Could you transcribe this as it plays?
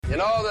You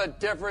know the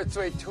difference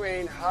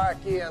between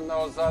hockey and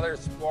those other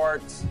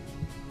sports?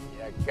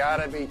 You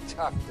gotta be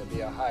tough to be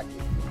a hockey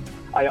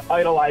player. I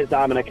idolize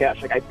Dominik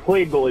Hasek. I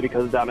played goalie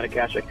because of Dominik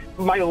Hasek.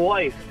 My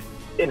life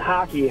in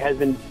hockey has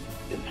been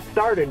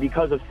started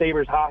because of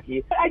Sabres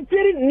hockey. I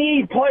didn't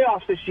need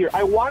playoffs this year.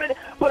 I wanted it,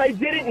 but I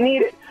didn't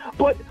need it.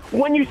 But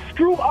when you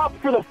screw up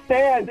for the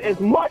fans as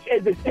much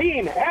as this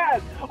team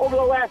has over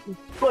the last,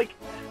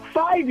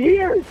 5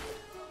 years,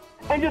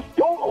 and just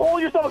don't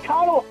hold yourself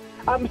accountable,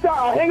 I'm sorry.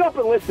 I'll hang up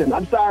and listen.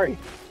 I'm sorry.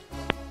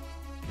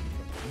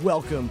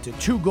 Welcome to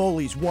Two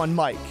Goalies, One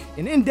Mic,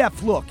 an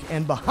in-depth look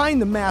and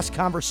behind-the-mask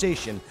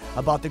conversation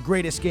about the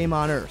greatest game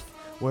on earth,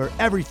 where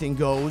everything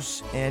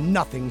goes and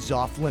nothing's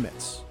off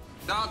limits.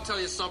 Now I'll tell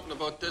you something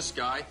about this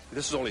guy.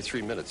 This is only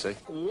 3 minutes, eh?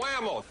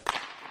 Whammo!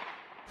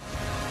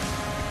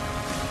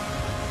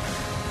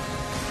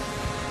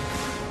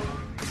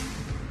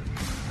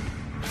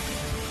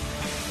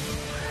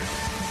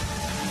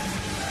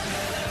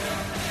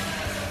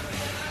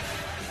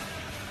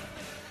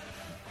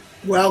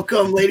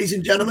 Welcome, ladies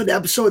and gentlemen, to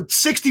episode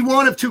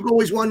 61 of Two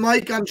Goalies, One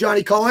Mic. I'm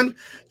Johnny Cullen,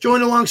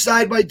 joined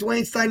alongside by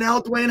Dwayne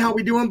Steinell. Dwayne, how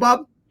we doing,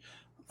 bub?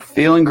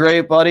 Feeling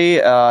great,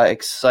 buddy.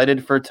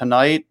 Excited for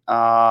tonight.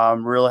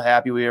 Real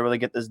happy we were able to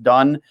get this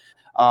done.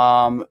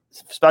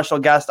 Special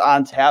guest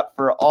on tap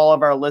for all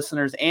of our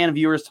listeners and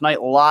viewers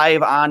tonight,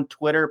 live on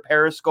Twitter,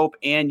 Periscope,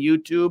 and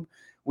YouTube.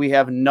 We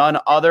have none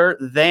other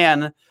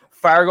than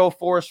Fargo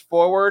Force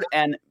forward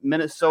and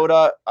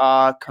Minnesota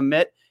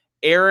commit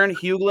Aaron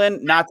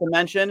Huglen, not to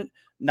mention,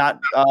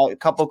 a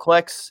couple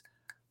clicks,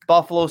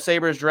 Buffalo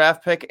Sabres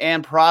draft pick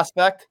and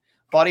prospect.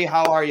 Buddy,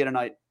 how are you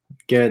tonight?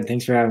 Good.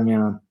 Thanks for having me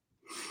on.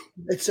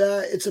 It's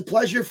a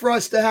pleasure for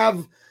us to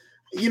have,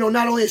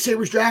 not only a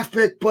Sabres draft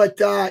pick, but,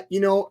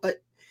 an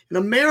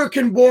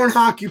American-born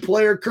hockey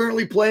player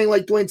currently playing,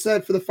 like Dwayne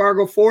said, for the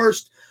Fargo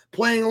Force,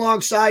 playing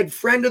alongside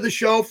friend of the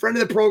show, friend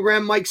of the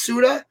program, Mike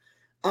Suda.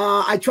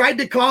 I tried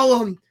to call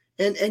him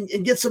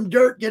and get some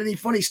dirt, get any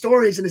funny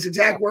stories, and his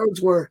exact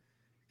words were,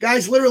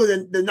 "Guy's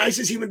literally the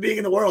nicest human being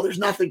in the world. There's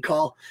nothing,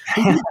 call."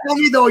 Can you tell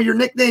me, though, your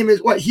nickname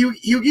is what,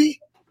 Hugie?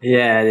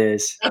 Yeah, it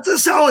is. That's a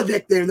solid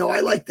nickname, though.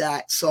 I like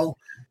that. So,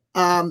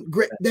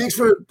 great. Thanks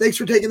for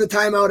taking the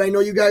time out. I know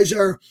you guys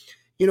are,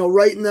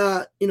 right in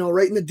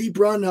the deep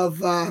run of,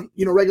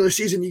 regular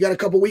season. You got a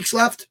couple weeks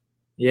left.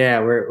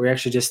 Yeah, we're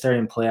actually just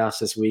starting playoffs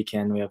this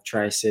weekend. We have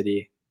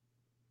Tri-City,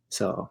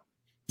 so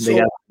we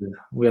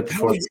got the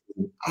fourth.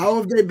 How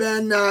have they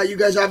been? You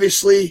guys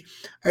obviously,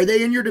 are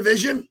they in your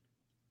division?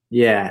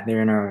 Yeah,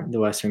 they're in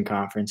the Western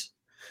Conference.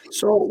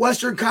 So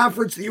Western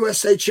Conference, the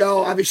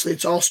USHL, obviously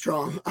it's all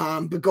strong.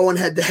 But going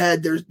head to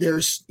head,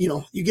 there's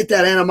you get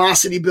that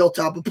animosity built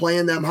up of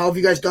playing them. How have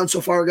you guys done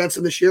so far against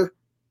them this year?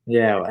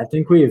 Yeah, I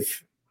think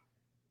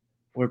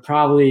we're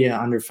probably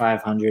under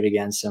 500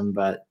 against them,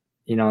 but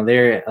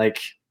they're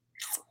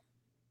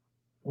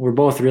we're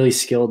both really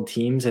skilled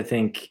teams. I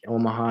think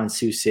Omaha and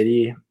Sioux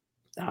City,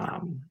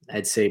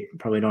 I'd say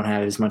probably don't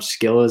have as much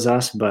skill as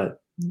us, but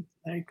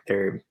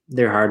they're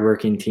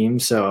hardworking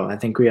teams. So I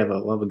think we'll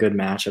have a good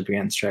matchup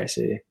against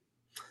Tri-City.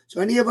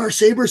 So any of our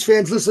Sabres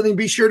fans listening,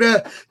 be sure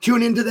to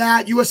tune into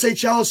that.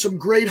 USHL is some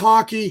great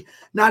hockey.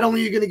 Not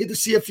only are you going to get to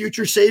see a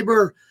future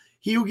Sabre,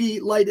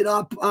 Hugie light it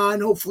up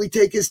and hopefully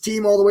take his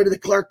team all the way to the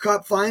Clark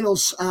Cup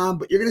finals.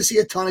 But you're going to see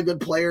a ton of good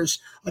players,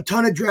 a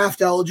ton of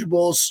draft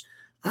eligibles.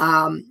 Me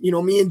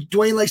and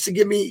Dwayne likes to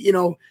give me,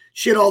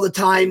 shit all the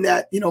time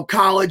that,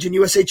 college and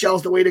USHL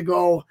is the way to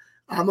go.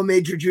 I'm a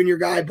major junior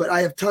guy, but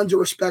I have tons of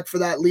respect for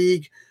that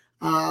league.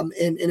 And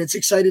it's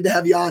excited to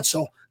have you on.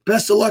 So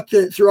best of luck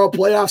throughout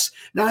playoffs.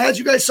 Now, as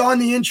you guys saw in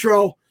the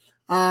intro,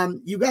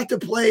 you got to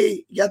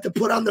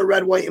put on the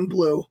red, white, and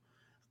blue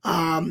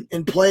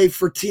and play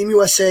for Team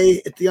USA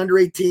at the under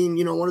 18,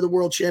 one of the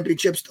world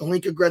championships, the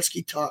Hlinka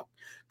Gretzky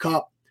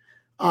Cup.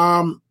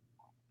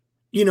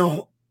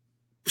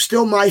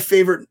 Still my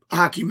favorite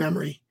hockey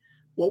memory.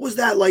 What was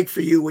that like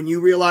for you when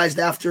you realized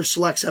after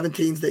Select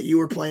 17s that you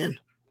were playing?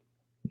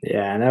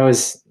 Yeah, that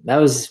was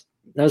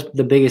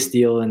the biggest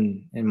deal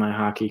in my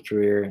hockey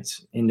career.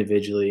 It's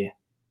individually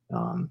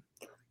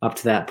up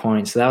to that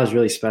point. So that was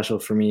really special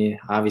for me.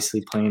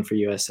 Obviously, playing for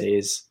USA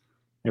is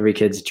every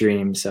kid's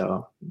dream.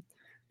 So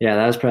yeah,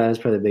 that was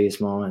probably the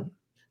biggest moment.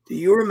 Do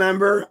you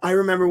remember? I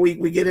remember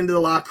we get into the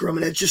locker room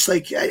and it's just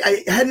like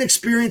I hadn't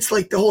experienced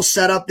the whole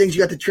setup things.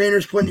 You got the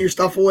trainers putting your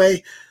stuff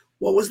away.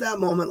 What was that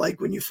moment like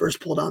when you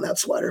first pulled on that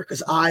sweater?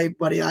 Because I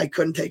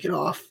couldn't take it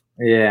off.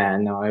 Yeah,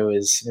 no, it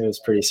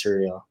was pretty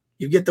surreal.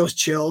 You get those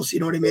chills, you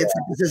know what I mean? Yeah. It's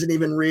like this isn't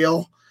even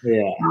real.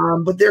 Yeah.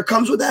 But there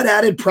comes with that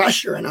added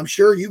pressure, and I'm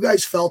sure you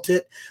guys felt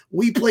it.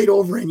 We played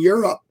over in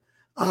Europe,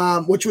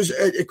 which was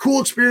a cool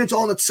experience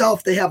all in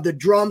itself. They have the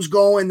drums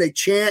going, they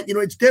chant,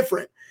 it's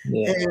different.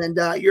 Yeah.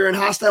 And you're in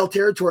hostile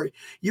territory.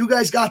 You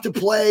guys got to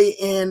play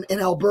in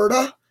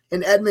Alberta,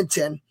 in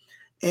Edmonton.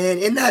 And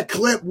in that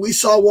clip, we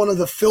saw one of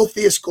the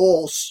filthiest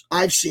goals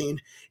I've seen.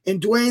 And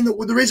Dwayne,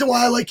 the reason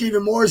why I like it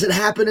even more is it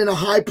happened in a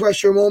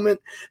high-pressure moment.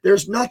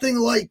 There's nothing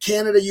like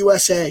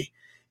Canada-USA.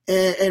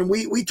 And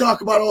we talk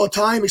about it all the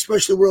time,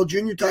 especially World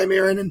Junior time,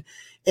 Aaron.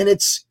 And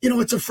it's,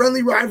 it's a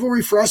friendly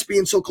rivalry for us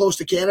being so close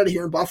to Canada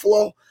here in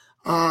Buffalo.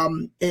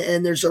 And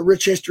there's a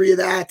rich history of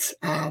that.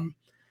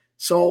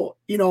 So,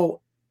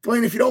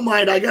 Dwayne, if you don't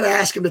mind, I got to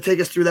ask him to take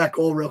us through that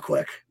goal real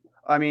quick.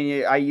 I mean,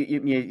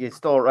 you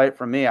stole it right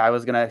from me. I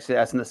was going to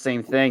ask him the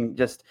same thing.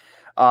 Just,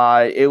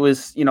 it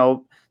was,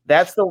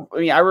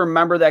 I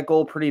remember that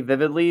goal pretty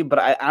vividly, but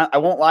I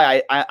won't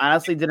lie. I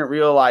honestly didn't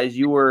realize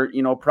you were,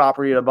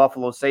 property of the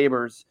Buffalo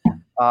Sabres,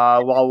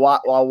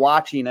 while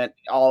watching it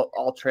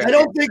all track. I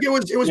don't think it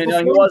was. He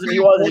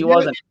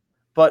wasn't.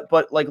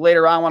 But like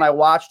later on when I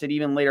watched it,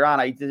 even later on,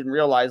 I didn't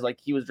realize like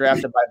he was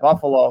drafted by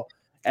Buffalo.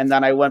 And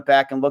then I went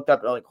back and looked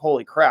up, and like,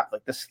 holy crap!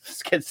 Like this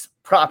kid's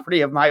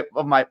property of my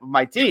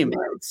team.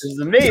 This is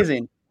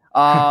amazing.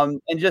 And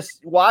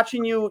just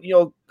watching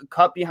you,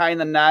 cut behind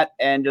the net,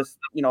 and just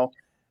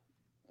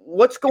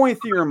what's going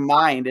through your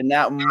mind in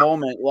that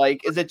moment?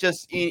 Like, is it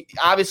just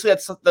obviously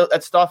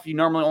that's stuff you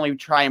normally only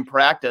try and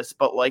practice,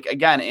 but like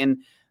again,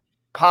 in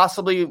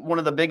possibly one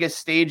of the biggest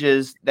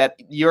stages that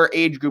your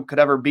age group could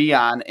ever be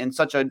on, in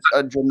such a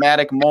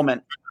dramatic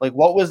moment, like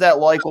what was that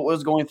like? What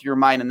was going through your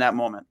mind in that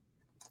moment?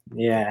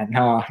 Yeah,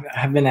 no,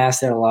 I've been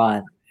asked that a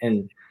lot,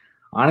 and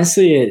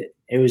honestly,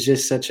 it was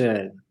just such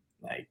a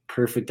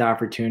perfect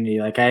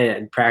opportunity. Like I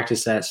had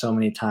practiced that so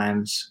many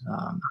times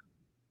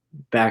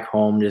back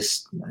home.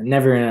 Just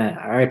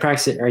I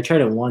practiced it. Or I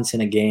tried it once in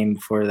a game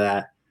before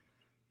that,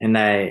 and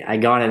I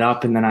got it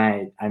up, and then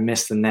I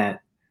missed the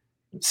net.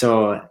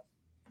 So,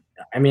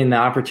 I mean, the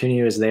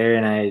opportunity was there,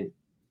 and I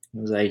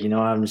was like,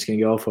 I'm just gonna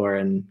go for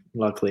it, and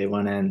luckily it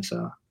went in.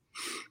 So.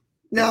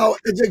 Now,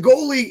 as a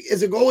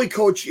goalie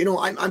coach,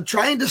 I'm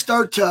trying to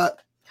start to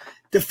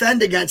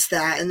defend against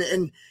that,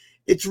 and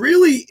it's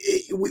really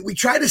we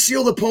try to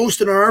seal the post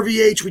in our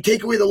RVH. We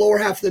take away the lower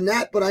half of the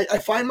net, but I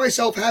find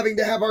myself having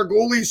to have our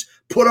goalies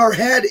put our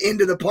head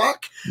into the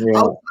puck. Yeah.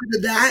 Outside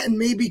of that, and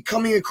maybe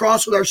coming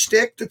across with our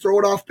stick to throw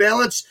it off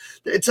balance.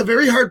 It's a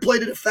very hard play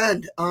to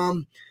defend.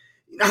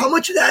 How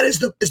much of that is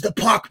the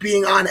puck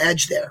being on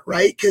edge there,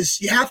 right? Because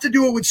you have to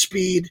do it with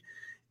speed.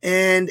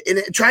 And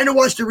trying to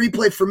watch the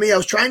replay for me, I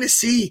was trying to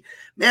see,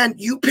 man,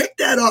 you picked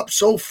that up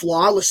so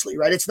flawlessly,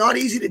 right? It's not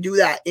easy to do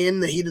that in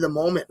the heat of the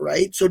moment,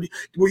 right? So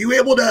were you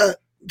able to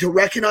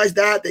recognize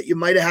that you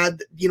might have had,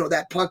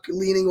 that puck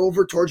leaning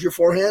over towards your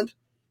forehand?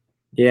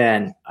 Yeah.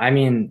 And I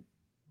mean,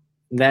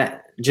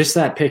 that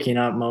picking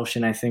up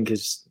motion, I think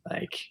is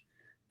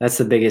that's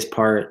the biggest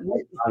part.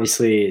 Right.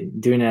 Obviously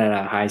doing it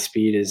at a high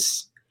speed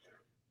is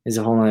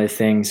a whole other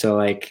thing. So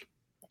I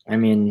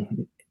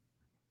mean,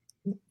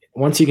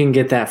 once you can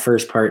get that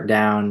first part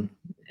down,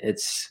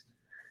 it's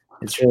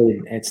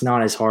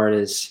not as hard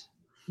as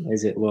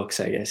it looks,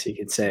 I guess you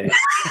could say.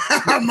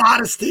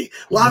 Modesty.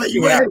 Love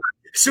it.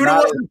 Suda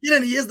wasn't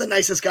kidding. He is the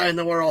nicest guy in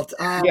the world.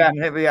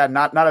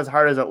 Not as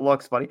hard as it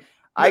looks, buddy.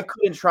 I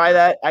couldn't try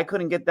that. I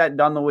couldn't get that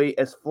done the way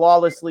as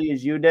flawlessly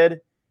as you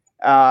did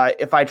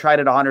if I tried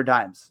it 100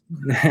 times.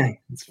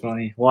 It's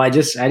funny. Well, I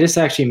just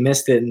actually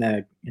missed it in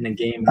a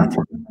game not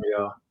too long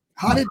ago.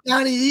 How did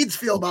Donnie Eads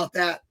feel about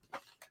that?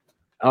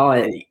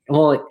 Oh,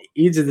 well,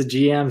 Eads is the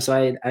GM, so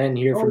I didn't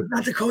hear from.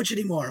 Not the coach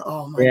anymore.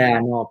 Oh my. Yeah,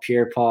 no,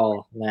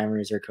 Pierre-Paul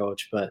Lammer is our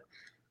coach, but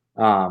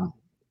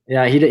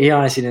yeah, he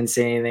honestly didn't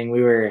say anything.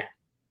 We were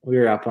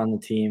up on the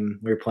team.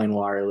 We were playing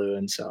Waterloo,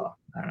 and so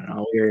I don't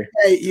know.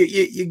 Hey,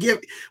 you give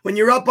when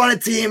you're up on a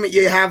team,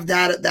 you have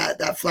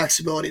that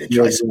flexibility to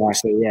try.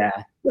 Exactly,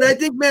 yeah. But I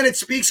think, man, it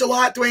speaks a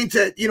lot, Dwayne,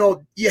 to,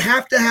 you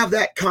have to have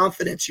that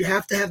confidence. You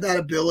have to have that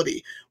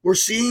ability. We're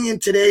seeing in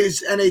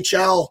today's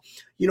NHL,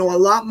 a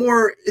lot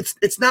more.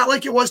 It's not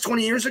like it was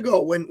 20 years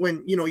ago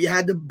when you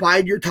had to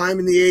bide your time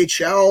in the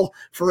AHL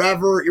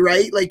forever,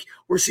 right? Like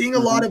we're seeing a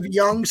lot of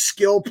young,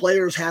 skilled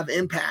players have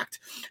impact.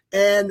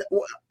 And,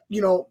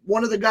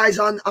 one of the guys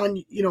on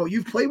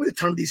you've played with a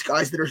ton of these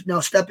guys that are now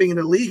stepping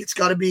into the league. It's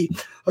got to be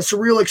a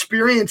surreal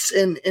experience.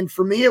 And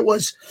for me, it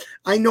was,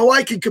 I know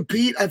I can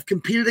compete. I've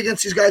competed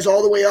against these guys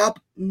all the way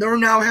up. They're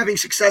now having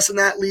success in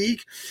that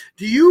league.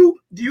 Do you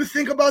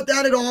think about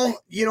that at all?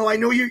 I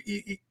know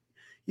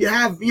you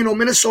have,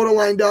 Minnesota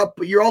lined up,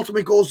 but your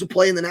ultimate goal is to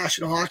play in the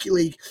National Hockey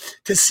League.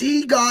 To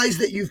see guys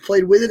that you've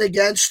played with and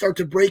against start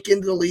to break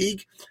into the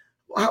league,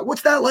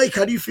 what's that like?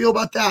 How do you feel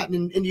about that?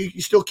 And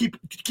you still keep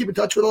in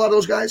touch with a lot of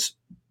those guys?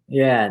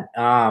 Yeah.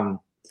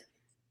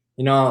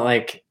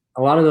 Like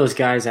a lot of those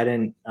guys I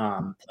didn't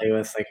play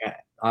with. Like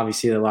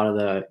obviously a lot of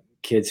the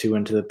kids who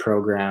went to the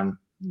program,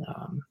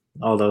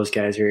 all those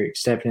guys are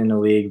stepping in the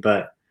league.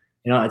 But,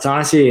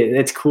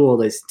 it's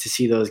cool to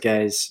see those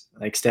guys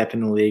like step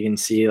in the league and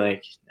see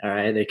like, all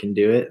right, they can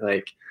do it.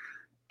 Like,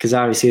 because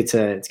obviously it's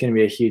going to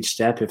be a huge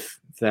step if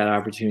that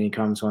opportunity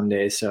comes one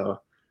day.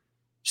 So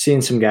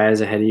seeing some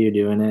guys ahead of you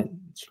doing it,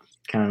 it's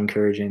kind of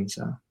encouraging.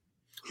 So,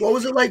 what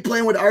was it like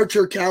playing with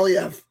Artur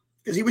Kaliev?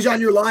 Because he was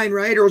on your line,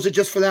 right? Or was it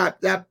just for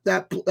that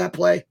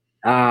play?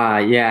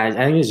 Yeah, I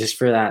think it was just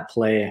for that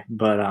play.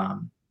 But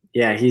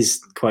yeah, he's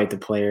quite the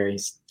player.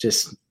 He's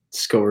just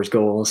scores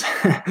goals.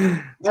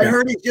 I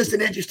heard he's just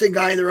an interesting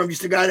guy in the room.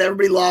 Just a guy that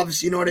everybody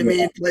loves. You know what I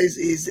mean?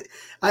 Plays.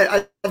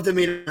 I love to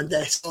meet him one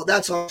day. So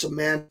that's awesome,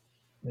 man.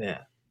 Yeah.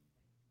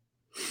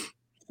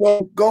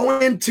 Well,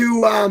 going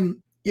into,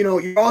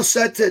 you're all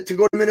set to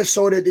go to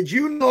Minnesota. Did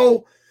you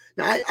know?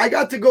 Now, I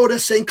got to go to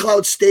St.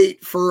 Cloud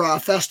State for a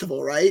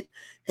festival, right?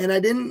 And I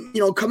didn't,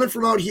 coming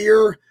from out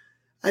here,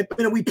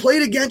 we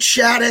played against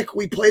Shattuck.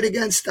 We played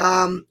against,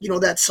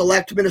 that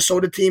select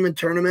Minnesota team in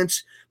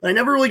tournaments. But I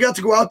never really got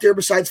to go out there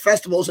besides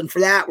festivals. And for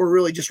that, we're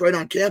really just right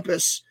on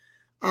campus.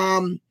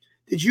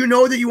 Did you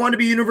know that you wanted to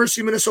be a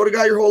University of Minnesota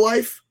guy your whole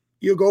life?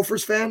 You a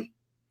Gophers fan?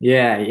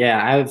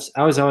 Yeah.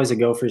 I was always a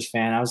Gophers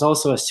fan. I was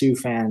also a Sioux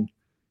fan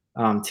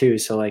too.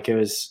 So like it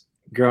was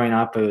growing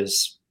up, it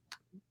was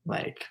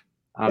like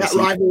that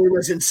rivalry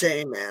was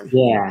insane, man.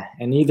 Yeah,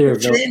 and neither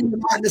of those. It's a shame they're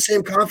not in the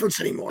same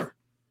conference anymore.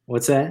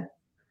 What's that?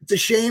 It's a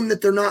shame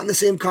that they're not in the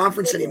same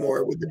conference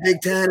anymore with the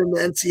Big Ten and the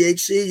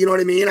NCHC. You know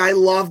what I mean? I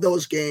love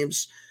those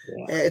games.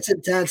 Yeah. It's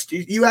intense.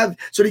 Did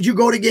you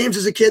go to games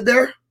as a kid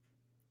there?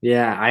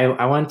 Yeah,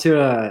 I went to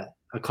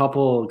a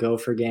couple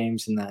Gopher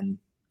games and then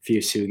a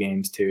few Sioux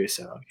games too.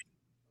 So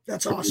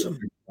that's awesome.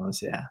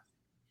 Yeah.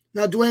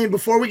 Now, Dwayne,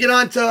 before we get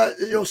on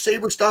to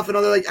Sabre stuff and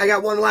other, I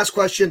got one last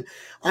question.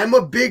 I'm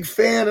a big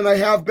fan, and I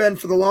have been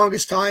for the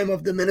longest time,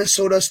 of the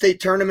Minnesota State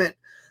Tournament.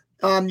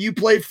 You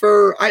played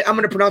for, I'm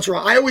going to pronounce it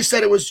wrong. I always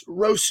said it was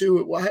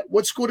Rosu.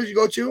 What school did you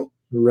go to?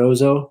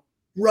 Roseau.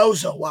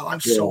 Wow, I'm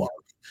so old.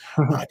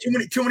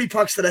 Too many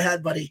pucks to the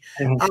head, buddy.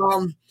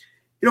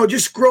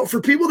 Just grow.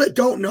 For people that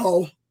don't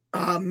know,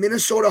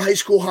 Minnesota high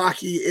school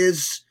hockey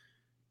is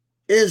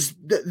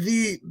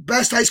the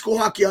best high school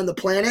hockey on the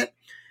planet.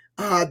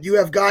 You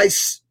have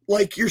guys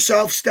like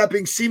yourself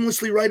stepping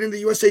seamlessly right into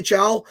the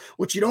USHL,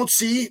 which you don't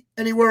see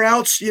anywhere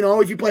else.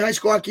 If you play high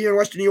school hockey in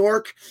Western New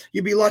York,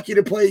 you'd be lucky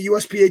to play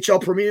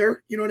USPHL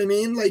Premier. You know what I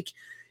mean? Like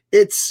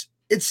it's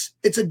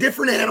a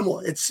different animal.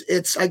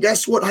 It's I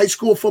guess what high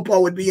school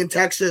football would be in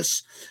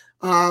Texas.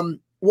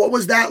 What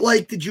was that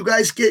like? Did you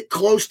guys get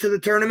close to the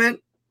tournament?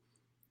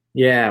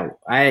 Yeah,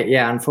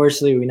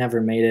 unfortunately we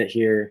never made it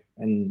here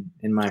in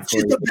my It's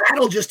just a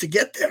battle just to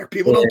get there.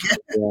 People don't get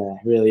it. Yeah,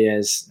 it really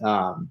is.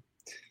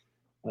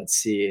 Let's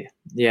see.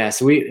 Yeah,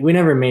 so we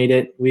never made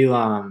it. We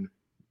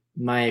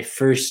my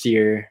first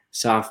year,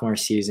 sophomore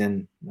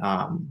season,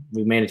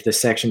 we made it to the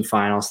section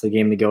finals, the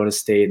game to go to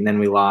state, and then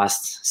we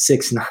lost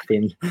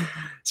 6-0.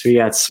 So we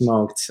got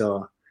smoked.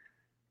 So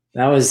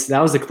that was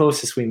the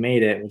closest we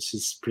made it, which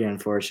is pretty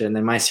unfortunate. And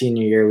then my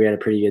senior year, we had a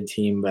pretty good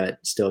team, but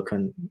still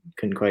couldn't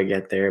quite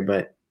get there.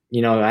 But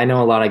I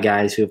know a lot of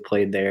guys who have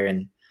played there,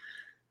 and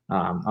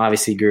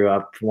obviously grew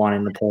up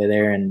wanting to play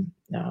there and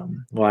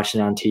watching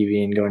it on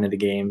TV and going to the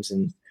games.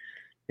 And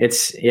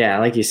it's,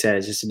 like you said,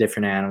 it's just a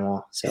different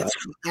animal. So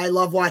I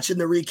love watching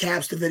the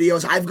recaps, the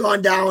videos. I've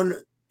gone down,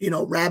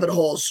 rabbit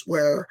holes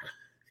where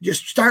you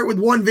just start with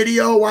one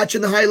video, watching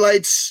the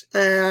highlights,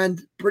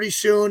 and pretty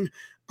soon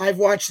I've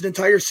watched an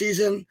entire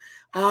season.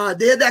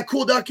 They had that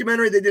cool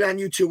documentary they did on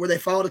YouTube where they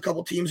followed a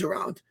couple teams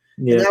around.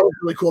 Yeah. And that was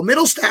really cool.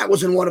 Middlestat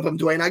was in one of them,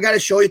 Dwayne. I got to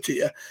show it to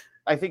you.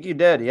 I think you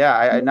did.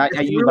 Yeah. Not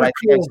you, really, but I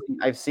think cool.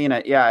 I've seen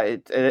it. Yeah.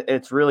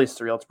 It's really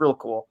surreal. It's real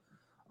cool.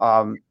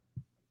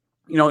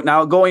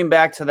 Now going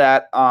back to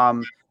that,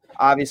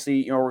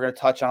 obviously, we're going to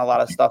touch on a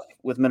lot of stuff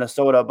with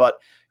Minnesota, but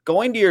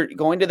going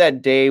to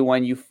that day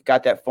when you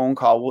got that phone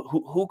call,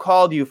 who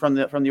called you from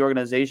the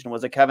organization?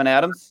 Was it Kevin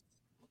Adams?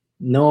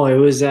 No, it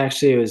was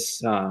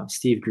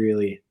Steve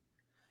Greeley.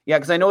 Yeah,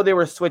 because I know they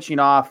were switching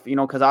off,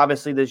 because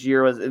obviously this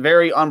year was a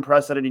very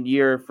unprecedented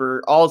year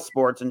for all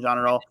sports in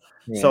general.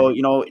 Yeah.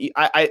 So,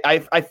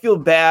 I feel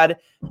bad,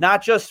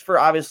 not just for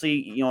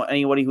obviously,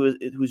 anybody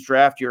whose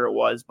draft year it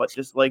was, but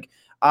just like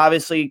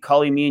obviously,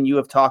 Cully, me and you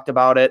have talked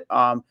about it.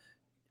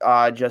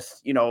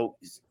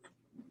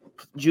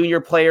 Junior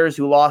players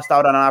who lost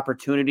out on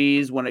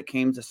opportunities when it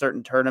came to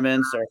certain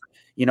tournaments, or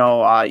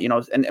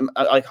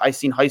like I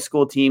seen high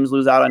school teams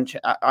lose out on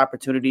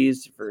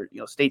opportunities for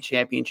state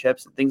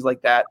championships and things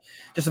like that.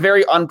 Just a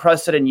very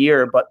unprecedented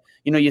year. But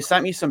you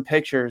sent me some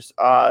pictures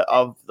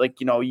of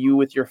you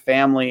with your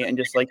family, and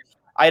just like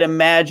I'd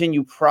imagine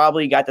you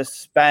probably got to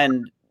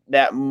spend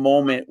that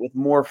moment with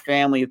more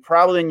family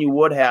probably than you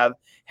would have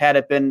had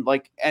it been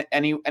like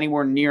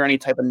anywhere near any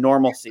type of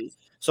normalcy.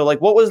 So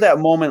like, what was that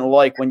moment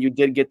like when you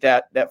did get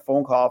that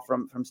phone call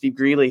from Steve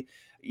Greeley?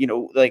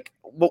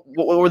 What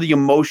were the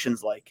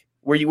emotions like?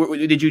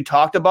 Did you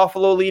talk to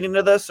Buffalo leading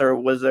to this,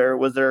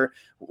 or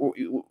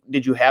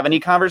did you have any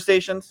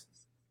conversations?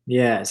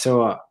 Yeah.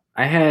 So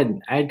I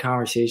had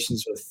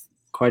conversations with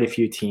quite a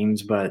few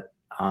teams, but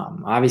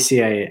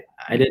obviously I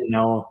didn't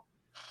know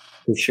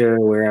for sure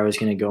where I was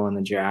going to go in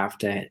the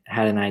draft. I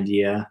had an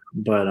idea,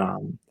 but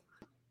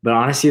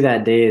honestly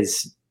that day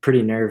is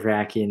pretty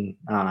nerve-wracking.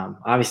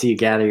 Obviously you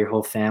gather your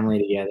whole family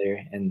together,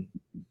 and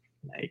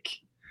like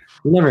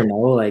you never know,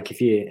 like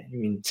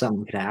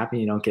something could happen,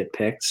 you don't get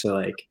picked. So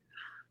like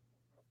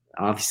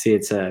obviously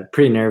it's a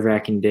pretty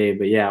nerve-wracking day,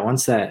 but yeah,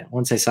 once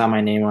I saw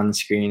my name on the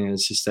screen, it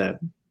was just a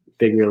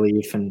big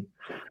relief, and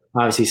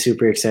obviously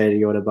super excited to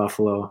go to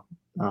Buffalo.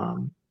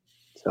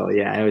 So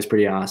yeah, it was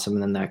pretty awesome.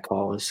 And then that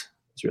call was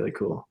really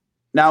cool.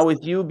 Now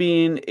with you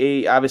being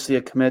obviously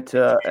a commit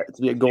to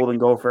be a Golden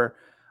Gopher,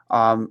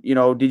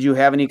 Did you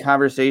have any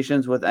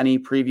conversations with any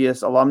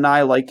previous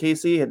alumni like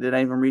Casey? Did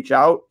anyone reach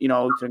out,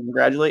 to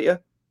congratulate you?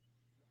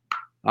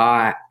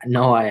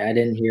 No, I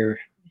didn't hear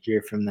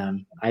from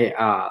them.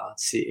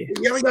 Let's see.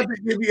 Have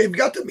you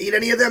got to meet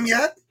any of them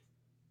yet?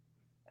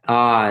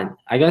 I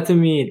got to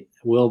meet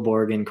Will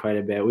Borgen quite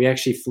a bit. We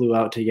actually flew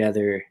out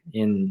together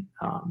in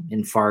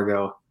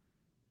Fargo.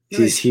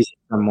 Nice. He's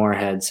from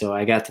Moorhead, so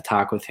I got to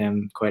talk with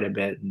him quite a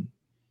bit and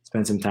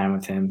spend some time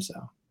with him. So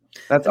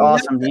that's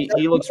awesome.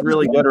 He looks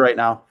really good right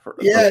now.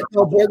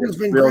 Borgen's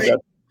been great.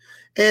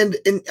 Good.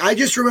 And I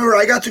just remember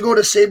I got to go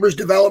to Sabres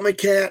development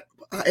camp,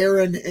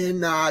 Aaron,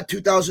 in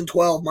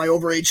 2012, my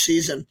overage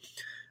season.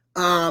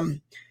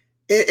 And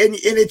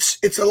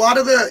it's a lot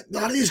of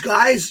these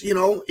guys,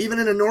 even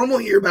in a normal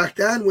year back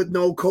then with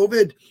no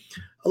COVID,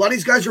 a lot of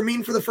these guys are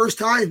meeting for the first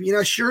time.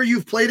 Sure,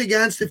 you've played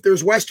against, if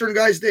there's Western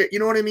guys there, you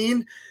know what I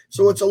mean?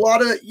 So it's a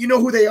lot of,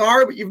 who they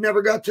are, but you've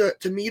never got to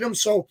meet them.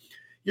 So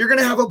you're going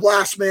to have a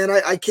blast, man.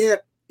 I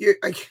can't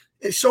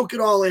soak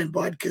it all in,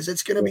 bud, because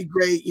it's going to be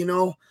great,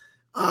 and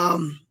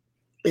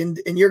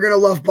you're going to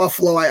love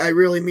Buffalo. I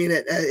really mean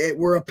it.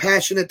 We're a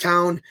passionate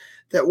town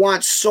that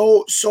wants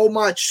so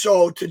much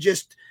so to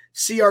just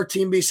see our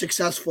team be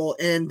successful.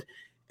 And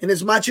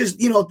as much as,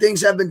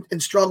 things have been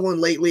struggling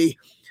lately,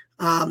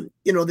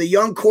 the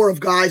young core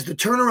of guys, the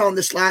turnaround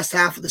this last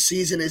half of the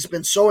season has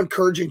been so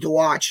encouraging to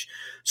watch.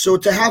 So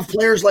to have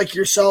players like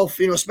yourself,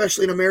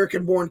 especially an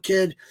American-born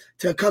kid,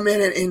 to come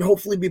in and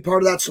hopefully be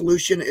part of that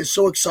solution is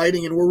so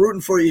exciting. And we're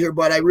rooting for you here,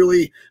 bud. I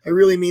really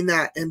mean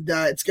that. And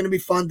it's going to be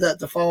fun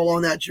to follow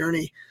along that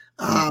journey.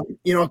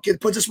 It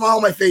puts a smile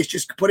on my face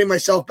just putting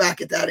myself back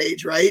at that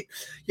age, right?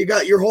 You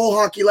got your whole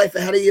hockey life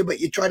ahead of you,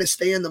 but you try to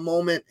stay in the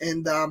moment.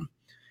 And,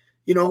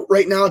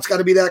 right now it's got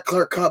to be that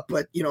Clark Cup,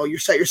 but, you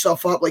set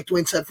yourself up, like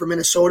Dwayne said, for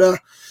Minnesota.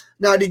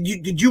 Now,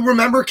 did you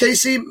remember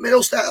Casey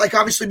Middlestat? Like,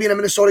 obviously being a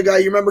Minnesota guy,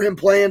 you remember him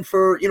playing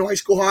for, high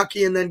school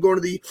hockey and then going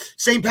to the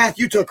same path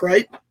you took,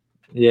 right?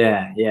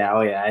 Yeah.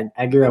 Oh, yeah.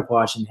 I grew up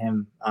watching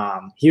him.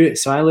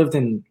 So I lived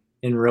in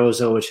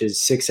Roseau, which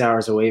is 6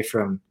 hours away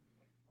from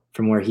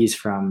where he's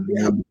from.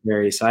 Yeah.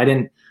 So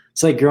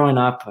it's like growing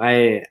up,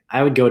 I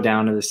would go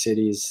down to the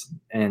cities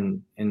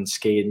and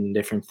skate and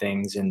different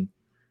things. And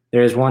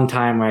there was one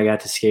time where I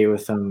got to skate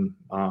with him.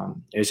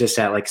 It was just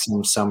at like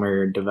some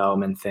summer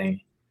development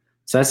thing.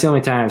 So that's the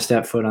only time I've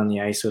stepped foot on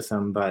the ice with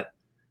him. But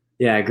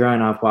yeah,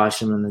 growing up,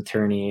 watching him in the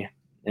tourney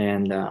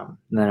and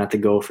then at the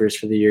Gophers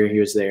for the year he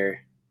was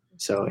there.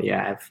 So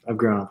yeah, I've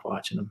grown up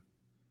watching him.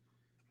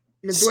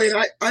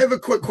 Dwayne, I have a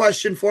quick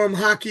question for him.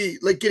 Hockey,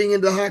 like getting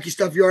into the hockey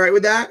stuff, you all right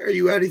with that? Or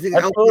you anything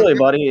else? Absolutely,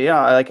 buddy.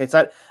 Yeah, like I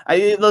said,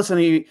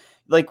 listen.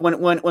 Like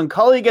when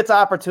Cully gets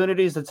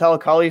opportunities to tell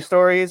Cully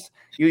stories,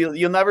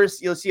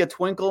 you'll see a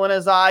twinkle in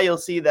his eye. You'll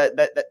see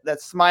that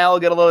smile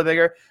get a little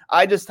bigger.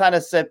 I just kind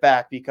of sit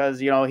back because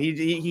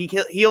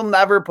he'll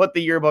never put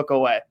the yearbook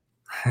away.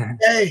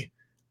 Hey,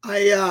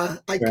 I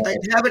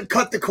haven't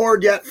cut the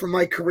cord yet from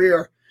my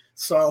career,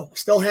 so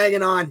still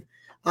hanging on.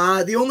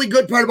 The only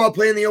good part about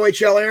playing the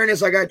OHL, Aaron,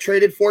 is I got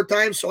traded 4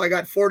 times, so I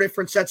got 4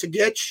 different sets of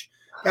gitch.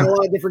 Got a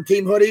lot of different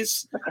team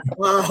hoodies.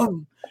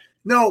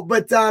 No,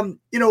 but,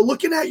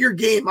 looking at your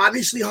game,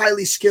 obviously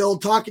highly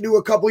skilled, talking to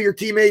a couple of your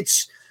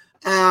teammates,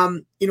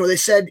 they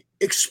said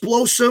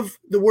explosive,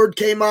 the word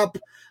came up,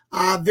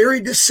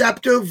 very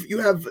deceptive. You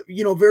have,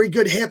 very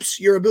good hips,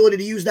 your ability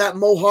to use that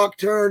Mohawk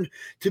turn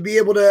to be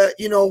able to,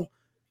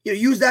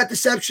 use that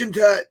deception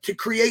to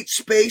create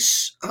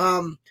space,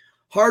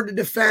 hard to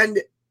defend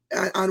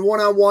on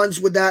one-on-ones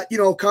with that,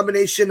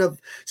 combination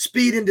of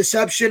speed and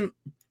deception.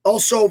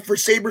 Also for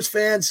Sabres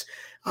fans,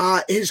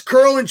 his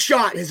curl and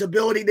shot, his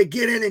ability to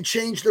get in and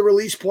change the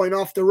release point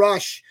off the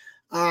rush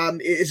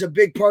is a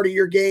big part of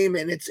your game.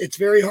 And it's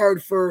very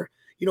hard for,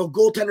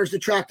 goaltenders to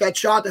track that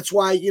shot. That's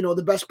why,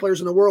 the best players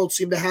in the world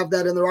seem to have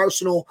that in their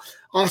arsenal.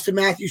 Austin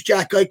Matthews,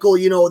 Jack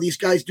Eichel, these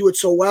guys do it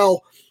so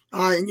well.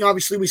 And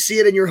obviously we see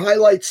it in your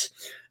highlights.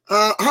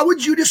 How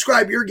would you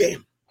describe your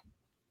game?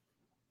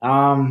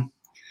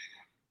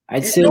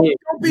 I'd say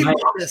don't be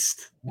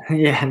modest.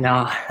 Yeah,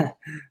 no.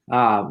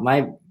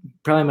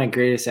 Probably my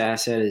greatest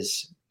asset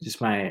is just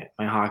my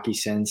hockey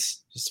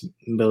sense, just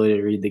ability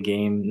to read the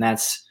game. And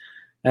that's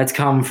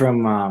come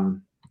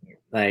from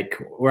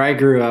like where I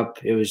grew up.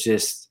 It was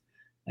just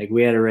like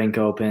we had a rink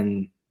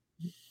open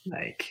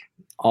like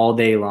all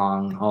day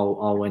long,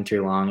 all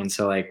winter long. And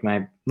so like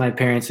my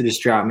parents would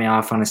just drop me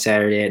off on a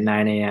Saturday at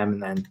 9 a.m.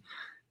 and then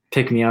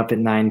pick me up at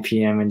 9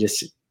 p.m. and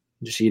just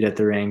eat at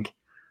the rink.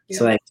 Yeah.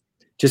 So like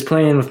just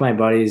playing with my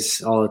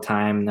buddies all the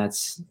time.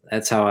 That's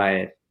how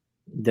I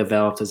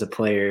developed as a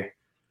player.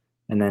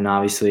 And then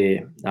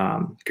obviously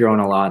growing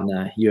a lot in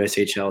the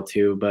USHL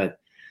too. But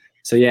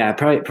so yeah,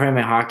 probably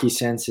my hockey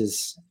sense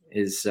is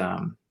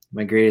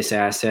my greatest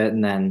asset.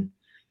 And then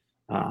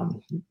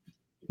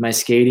my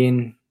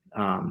skating,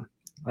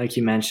 like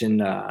you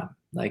mentioned,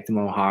 like the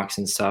Mohawks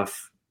and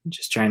stuff,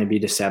 just trying to be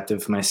deceptive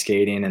with my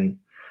skating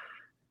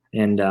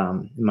and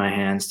my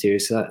hands too.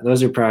 So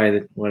those are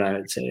probably what I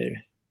would say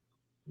are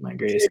my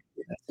greatest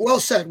Well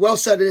said. Well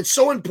said. And it's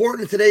so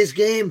important in today's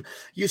game.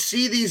 You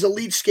see these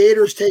elite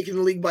skaters taking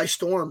the league by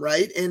storm,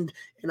 right? And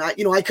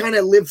I kind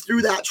of lived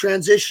through that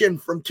transition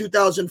from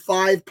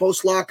 2005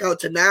 post lockout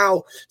to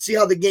now. See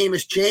how the game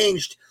has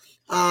changed.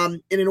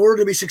 And in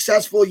order to be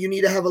successful, you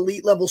need to have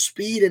elite level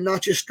speed and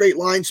not just straight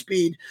line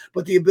speed,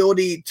 but the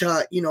ability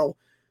to,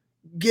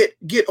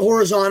 get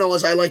horizontal,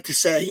 as I like to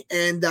say,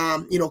 and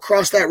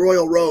cross that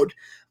royal road.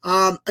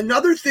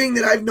 Another thing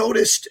that I've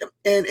noticed,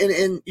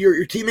 and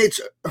your teammates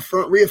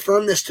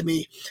reaffirm this to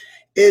me,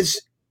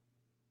 is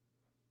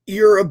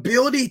your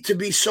ability to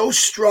be so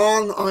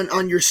strong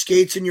on your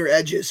skates and your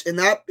edges. And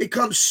that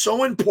becomes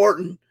so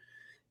important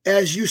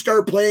as you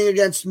start playing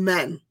against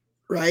men,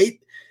 right?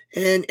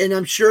 And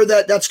I'm sure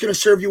that's going to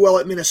serve you well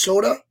at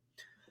Minnesota.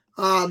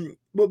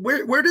 But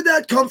where did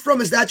that come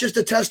from? Is that just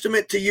a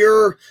testament to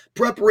your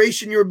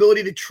preparation, your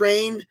ability to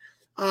train,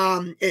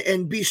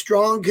 and be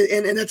strong?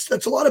 And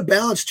that's a lot of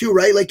balance too,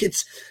 right? Like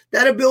it's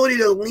that ability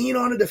to lean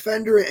on a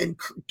defender and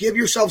give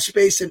yourself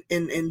space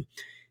and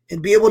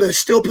be able to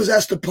still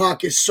possess the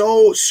puck is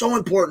so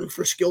important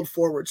for skilled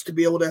forwards to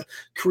be able to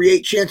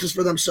create chances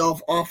for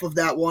themselves off of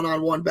that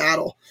one-on-one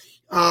battle.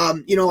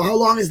 How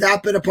long has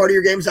that been a part of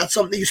your game? Is that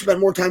something that you spent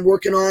more time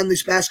working on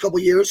these past couple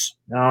of years?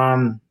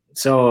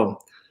 So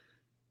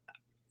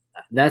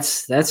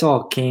that's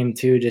all came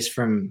too just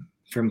from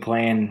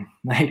playing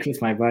like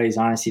with my buddies,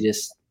 honestly,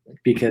 just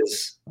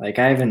because like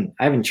I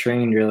haven't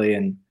trained really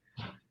in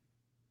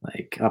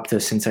like up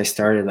to since I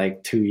started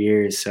like 2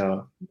 years.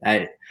 So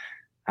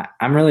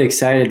I'm really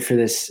excited for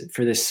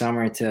this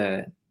summer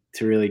to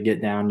really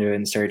get down to it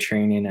and start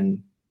training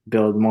and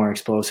build more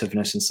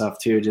explosiveness and stuff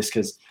too, just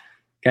because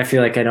I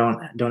feel like I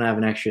don't have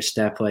an extra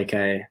step like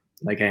I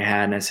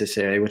had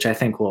necessarily, which I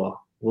think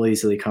will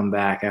easily come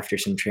back after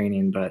some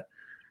training. But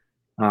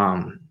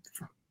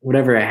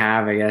whatever I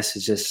have, I guess,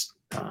 is just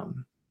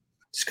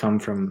come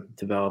from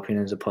developing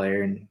as a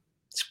player and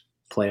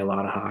play a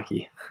lot of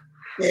hockey.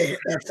 Yeah,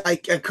 I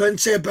couldn't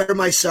say it better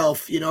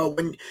myself.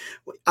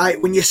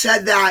 When you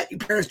said that, your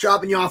parents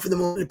dropping you off in the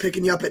morning,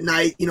 picking you up at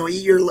night,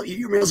 eat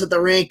your meals at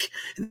the rink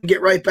and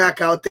get right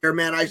back out there,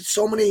 man.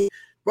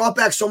 Brought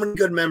back so many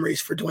good memories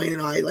for Dwayne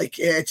and I. Like,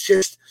 it's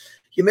just,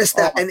 you miss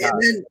that. And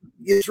then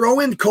you throw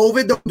in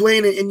COVID, though,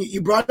 Dwayne, and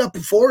you brought it up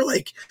before,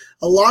 like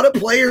a lot of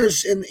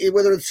players,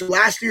 whether it's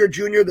last year,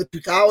 junior, the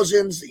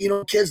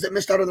 2000s, kids that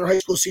missed out on their high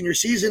school senior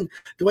season.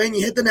 Dwayne,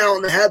 you hit the nail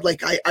on the head.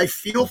 Like, I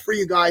feel for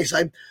you guys.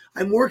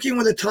 I'm working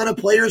with a ton of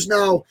players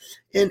now,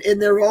 and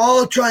they're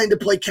all trying to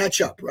play catch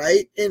up,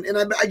 right? And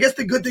I guess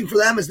the good thing for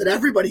them is that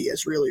everybody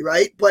is really,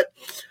 right? But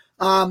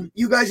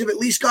you guys have at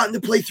least gotten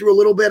to play through a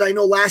little bit. I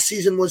know last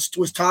season was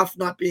tough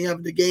not being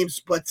having the games,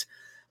 but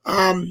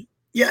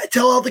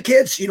tell all the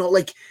kids,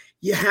 like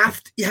you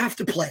have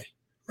to play,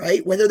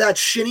 right? Whether that's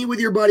shinny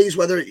with your buddies,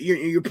 whether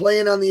you're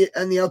playing on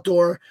the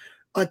outdoor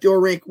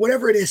rink,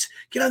 whatever it is,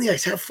 get on the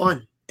ice, have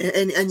fun.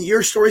 And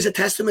your story is a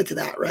testament to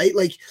that, right?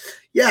 Like,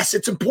 yes,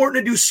 it's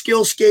important to do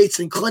skill skates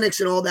and clinics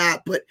and all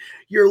that, but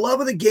your love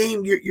of the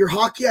game, your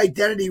hockey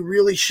identity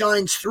really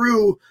shines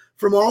through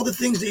from all the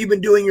things that you've been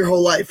doing your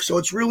whole life. So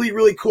it's really,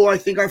 really cool. I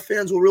think our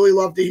fans will really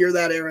love to hear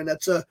that, Aaron.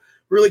 That's a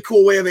really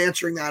cool way of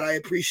answering that. I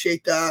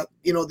appreciate the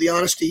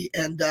honesty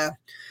and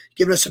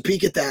giving us a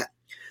peek at that.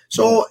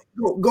 So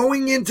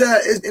going into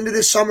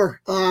this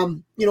summer, I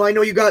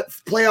know you got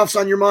playoffs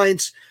on your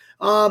minds.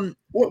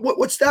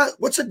 What's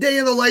a day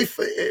in the life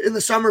in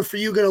the summer for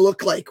you going to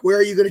look like? Where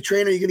are you going to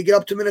train? Are you going to get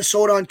up to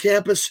Minnesota on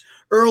campus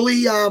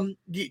early? Do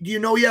you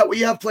know yet what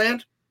you have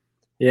planned?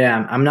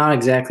 Yeah, I'm not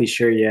exactly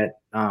sure yet.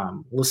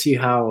 We'll see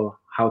how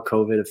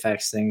COVID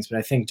affects things, but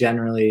I think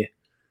generally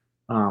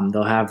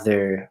they'll have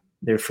their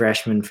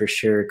freshmen for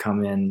sure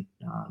come in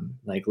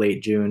like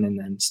late June and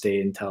then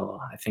stay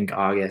until I think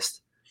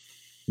August.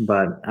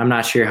 But I'm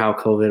not sure how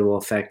COVID will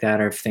affect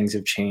that or if things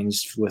have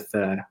changed with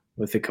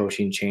the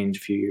coaching change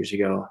a few years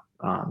ago.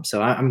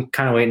 So I'm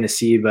kind of waiting to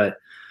see, but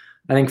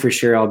I think for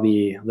sure I'll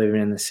be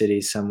living in the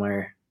city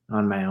somewhere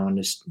on my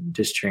own,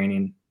 just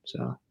training.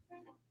 So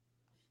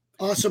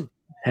awesome.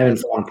 Haven't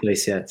found a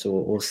place yet, so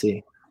we'll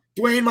see.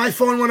 Dwayne, my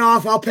phone went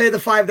off. I'll pay the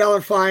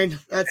 $5 fine.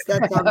 That's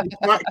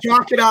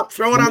chalk it up.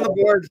 Throw it on the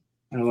board.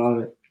 I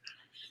love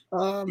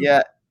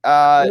it.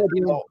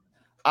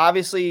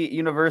 Obviously,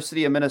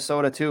 University of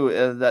Minnesota too.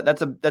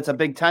 That's a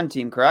Big Ten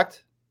team,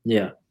 correct?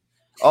 Yeah.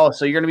 Oh,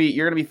 so you're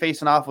gonna be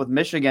facing off with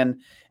Michigan,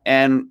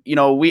 and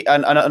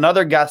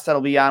another guest that'll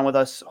be on with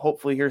us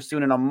hopefully here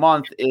soon in a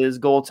month is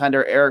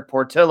goaltender Eric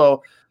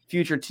Portillo,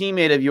 future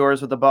teammate of yours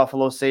with the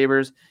Buffalo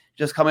Sabres.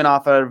 Just coming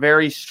off a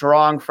very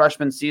strong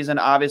freshman season.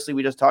 Obviously,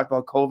 we just talked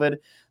about COVID.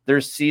 Their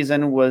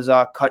season was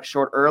cut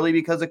short early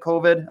because of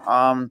COVID.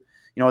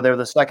 They were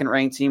the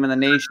second-ranked team in the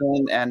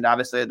nation, and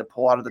obviously had to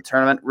pull out of the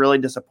tournament. Really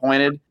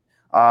disappointed.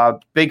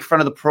 Big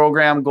friend of the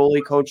program,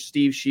 goalie coach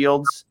Steve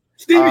Shields.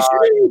 Steve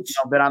Shields.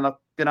 Been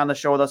on the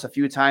show with us a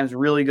few times.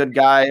 Really good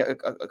guy,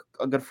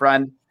 a good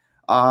friend.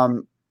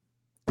 What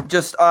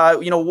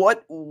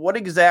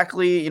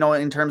exactly,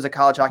 in terms of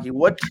college hockey,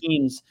 what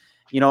teams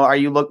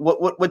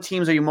what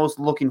teams are you most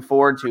looking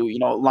forward to,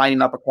 lining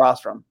up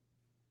across from?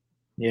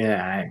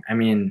 Yeah, I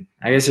mean,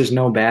 I guess there's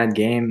no bad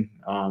game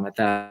at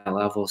that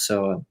level.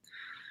 So,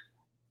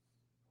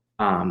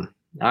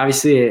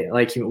 obviously,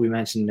 like we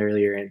mentioned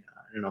earlier, and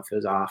I don't know if it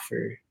was off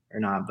or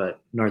not, but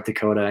North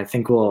Dakota, I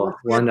think we'll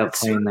end up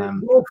playing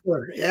them.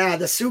 Gopher. Yeah,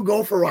 the Sioux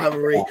Gopher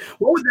rivalry. Yeah.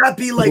 What would that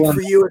be like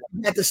for you if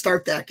you had to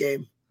start that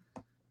game?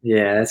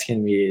 Yeah, that's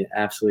gonna be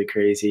absolutely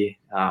crazy.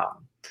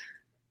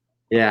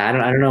 Yeah, I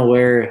don't know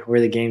where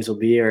the games will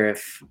be or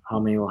if how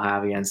many we'll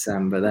have against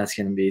them, but that's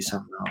gonna be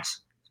something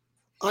else.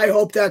 I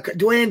hope that,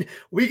 Dwayne,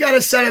 we got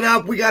to set it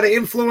up. We got to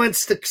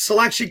influence the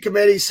selection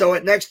committee. So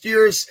at next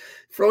year's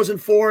Frozen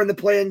Four and the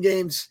playing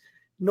games,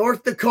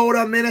 North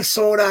Dakota,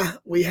 Minnesota,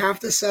 we have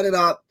to set it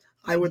up.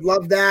 I would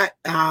love that.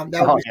 That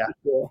would be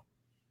cool.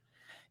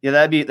 Yeah,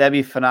 that'd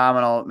be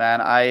phenomenal,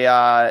 man.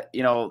 I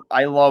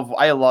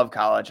love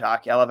college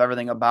hockey. I love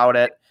everything about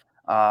it.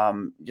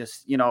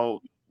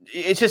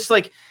 It's just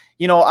like,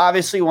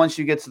 obviously once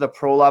you get to the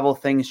pro level,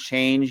 things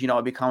change.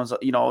 It becomes,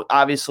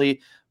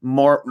 obviously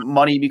more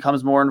money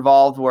becomes more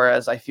involved,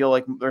 whereas I feel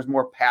like there's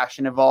more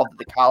passion involved at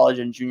the college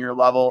and junior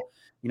level.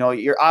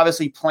 You're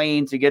obviously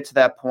playing to get to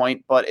that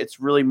point, but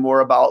it's really more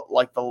about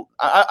like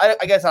I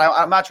guess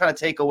I'm not trying to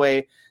take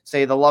away,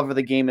 say the love of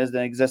the game isn't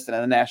existent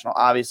in the national.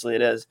 Obviously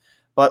it is,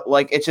 but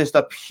like, it's just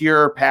a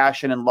pure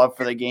passion and love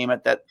for the game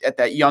at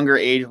that younger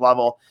age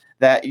level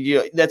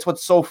that's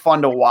what's so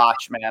fun to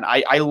watch, man.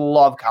 I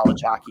love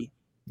college hockey.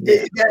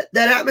 That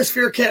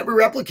atmosphere can't be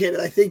replicated.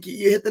 I think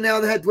you hit the nail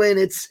on the head, Dwayne.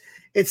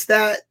 It's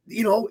that,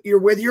 you're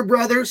with your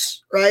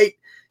brothers, right?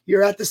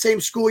 You're at the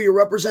same school. You're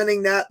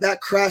representing that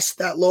crest,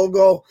 that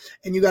logo,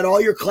 and you got all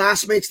your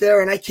classmates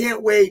there. And I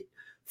can't wait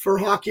for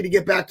hockey to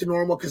get back to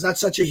normal because that's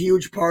such a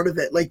huge part of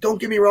it. Like, don't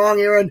get me wrong,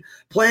 Aaron,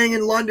 playing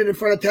in London in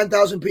front of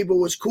 10,000 people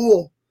was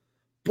cool,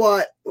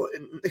 but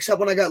except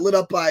when I got lit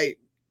up by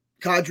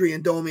Kadri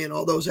and Domi and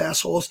all those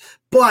assholes.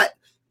 But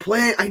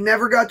I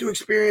never got to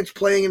experience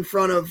playing in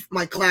front of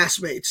my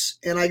classmates,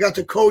 and I got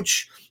to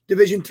coach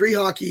Division III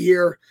hockey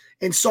here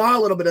and saw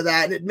a little bit of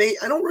that. And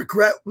I don't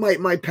regret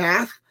my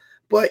path,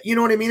 but you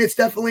know what I mean? It's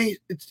definitely,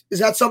 is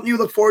that something you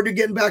look forward to,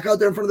 getting back out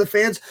there in front of the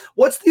fans?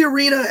 What's the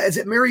arena? Is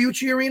it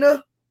Mariucci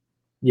Arena?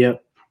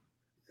 Yep.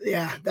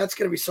 Yeah, that's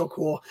going to be so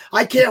cool.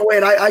 I can't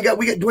wait.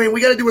 Dwayne,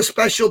 we got to do a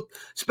special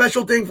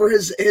thing for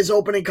his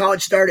opening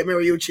college start at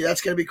Mariucci.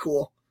 That's going to be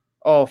cool.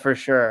 Oh, for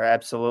sure.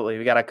 Absolutely.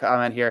 We got a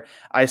comment here.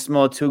 I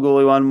smell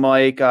 2-goalie, 1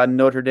 mic,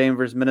 Notre Dame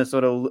versus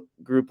Minnesota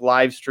group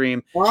live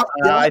stream.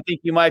 I think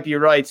you might be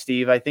right,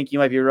 Steve. I think you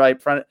might be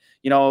right.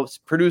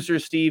 Producer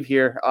Steve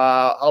here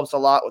helps a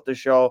lot with the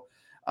show.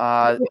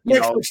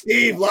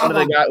 Steve, one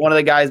of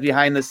the guys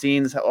behind the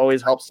scenes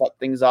always helps set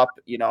things up,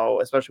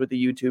 especially with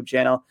the YouTube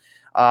channel.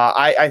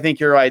 I think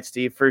you're right,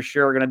 Steve. For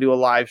sure. We're going to do a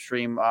live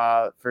stream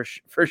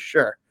for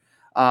sure.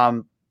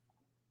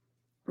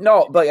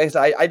 No, but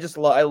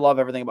I love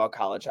everything about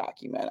college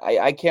hockey, man.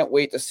 I can't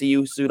wait to see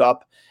you suit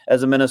up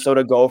as a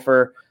Minnesota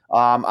Gopher.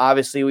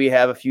 Obviously, we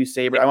have a few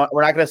Sabres.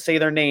 We're not going to say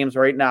their names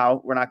right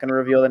now. We're not going to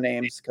reveal the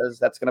names because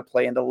that's going to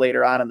play into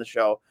later on in the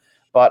show.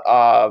 But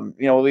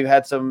we've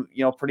had some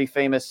pretty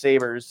famous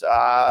Sabres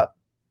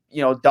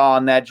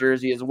don that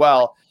jersey as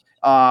well.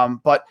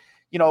 But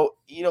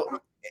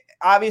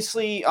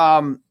obviously,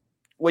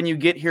 when you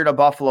get here to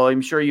Buffalo, I'm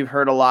sure you've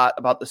heard a lot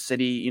about the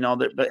city.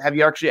 But have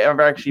you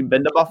ever actually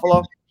been to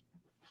Buffalo?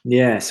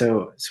 Yeah.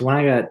 So when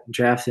I got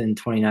drafted in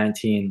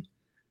 2019,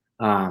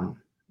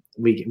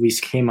 we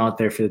came out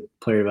there for the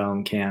player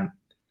development camp.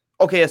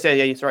 Okay, yes, yeah,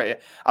 that's right.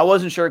 I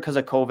wasn't sure because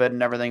of COVID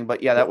and everything,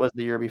 but yeah, that was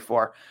the year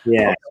before.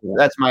 Yeah,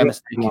 that's my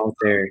mistake. Out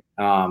there,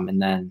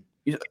 and then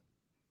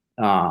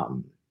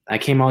I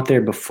came out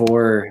there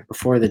before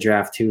the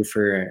draft too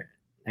for,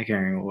 I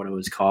can't remember what it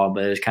was called,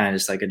 but it was kind of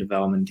just like a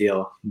development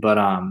deal. But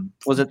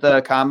was it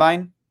the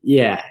combine?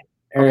 Yeah.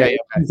 Okay.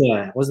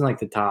 It wasn't like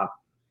the top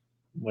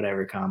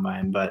whatever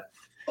combine, but.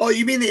 Oh,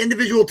 you mean the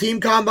individual team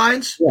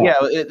combines? Yeah,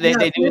 they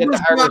do it at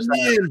the Hardware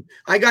Center.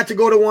 I got to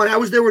go to one. I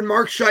was there with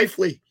Mark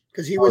Shifley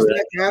because he was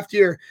that draft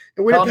year.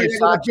 And Winnipeg,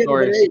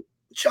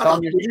 Shut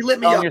up. He lit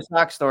me up. Your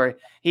sock story.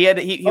 He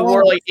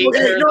wore like 8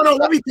 years. No,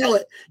 let me tell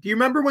it. Do you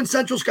remember when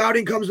Central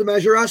Scouting comes to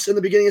measure us in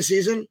the beginning of the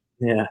season?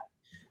 Yeah.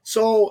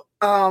 So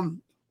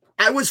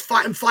I was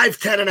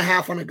 5'10" and a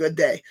half on a good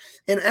day.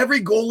 And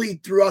every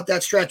goalie throughout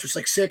that stretch was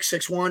like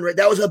 6'1", right?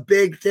 That was a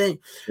big thing.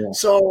 Yeah.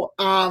 So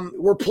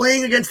we're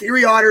playing against the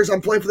Erie Otters.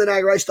 I'm playing for the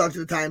Niagara Ice Dogs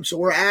at the time. So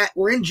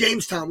we're in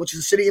Jamestown, which is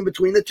a city in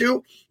between the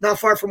two, not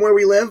far from where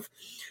we live.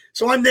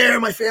 So I'm there,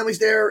 my family's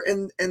there,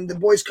 and the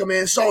boys come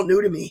in. It's all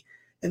new to me.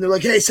 And they're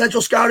like, hey,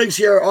 Central Scouting's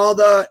here. All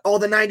the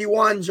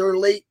 91s or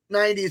late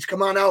 90s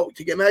come on out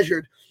to get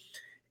measured.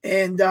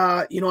 And,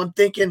 I'm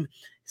thinking,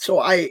 so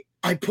I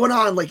put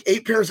on like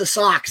 8 pairs of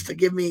socks to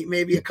give me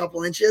maybe a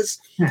couple inches.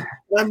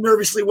 I'm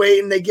nervously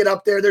waiting. They get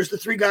up there. There's the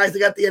 3 guys that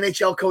got the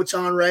NHL coats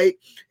on, right?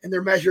 And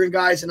they're measuring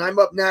guys. And I'm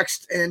up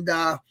next and,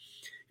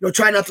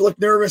 try not to look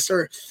nervous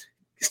or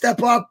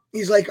step up.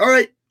 He's like, all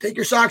right, take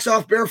your socks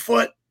off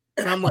barefoot.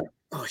 And I'm like,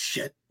 oh,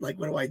 shit. Like,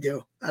 what do I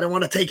do? I don't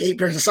want to take 8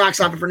 pairs of socks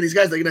off in front of these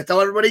guys. They're going to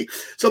tell everybody.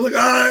 So I'm like,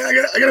 I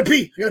got to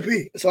pee.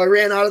 So I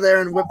ran out of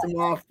there and whipped them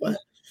off. But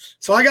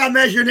So I got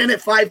measured in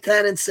at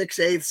 5'10" and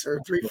 6/8 or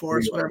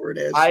 3/4, whatever it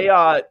is.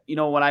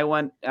 When I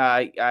went,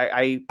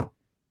 I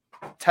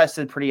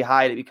tested pretty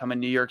high to become a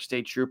New York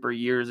State Trooper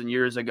years and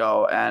years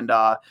ago. And,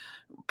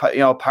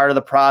 part of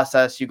the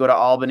process, you go to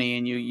Albany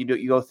and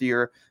you go through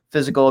your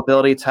physical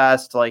ability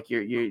test, like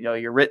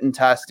your written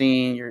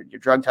testing, your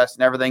drug test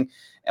and everything.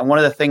 And one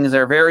of the things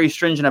they're very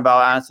stringent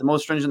about, and it's the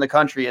most stringent in the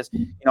country, is,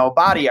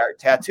 body art,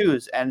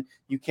 tattoos. And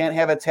you can't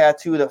have a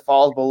tattoo that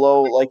falls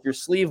below like your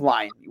sleeve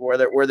line where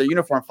the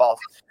uniform falls.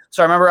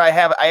 So I remember I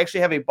actually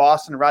have a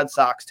Boston Red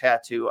Sox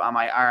tattoo on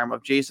my arm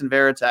of Jason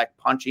Varitek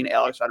punching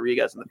Alex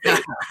Rodriguez in the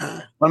face.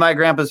 One of my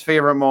grandpa's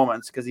favorite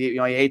moments, because he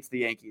hates the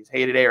Yankees,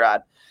 hated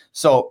A-Rod.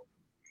 So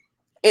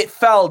it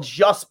fell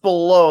just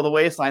below the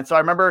waistline. So I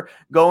remember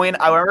going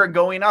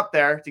up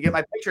there to get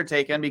my picture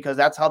taken, because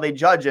that's how they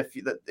judge if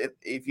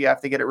you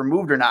have to get it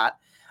removed or not.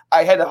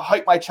 I had to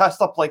hike my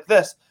chest up like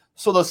this,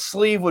 so the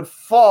sleeve would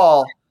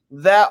fall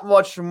that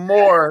much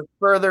more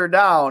further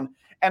down.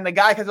 And the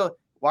guy goes,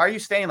 "Why are you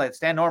standing like that?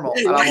 Stand normal."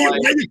 Hey,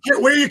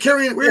 where are you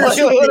carrying? Where are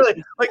you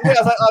literally, I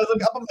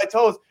was up on my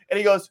toes, and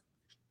he goes,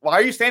 "Why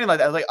are you standing like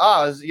that?" I was like,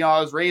 I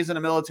was raised in a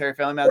military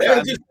family.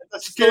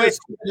 That's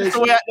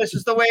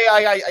just the way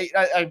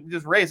I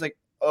just raised. Like,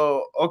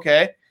 oh,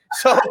 okay.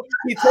 So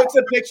he took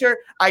the picture.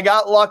 I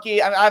got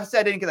lucky. I've said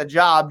I didn't get a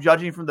job.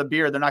 Judging from the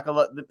beard, they're not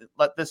going to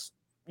let this,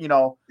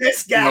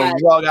 this guy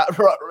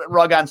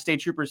rug on state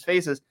troopers'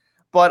 faces.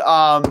 But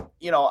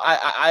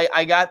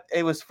I got.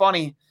 It was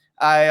funny.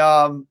 I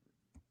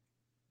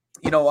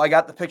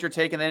got the picture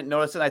taken. I didn't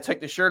notice it. And I took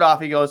the shirt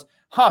off. He goes,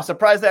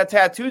 surprised that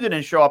tattoo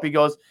didn't show up. He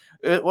goes,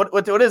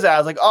 What is that? I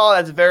was like, oh,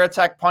 that's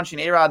Varitek punching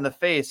A-Rod in the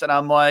face. And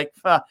I'm like,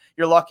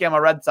 you're lucky I'm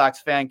a Red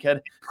Sox fan,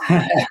 kid.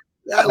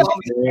 I love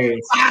it.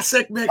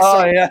 Classic mix.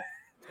 Oh, yeah.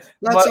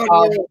 That's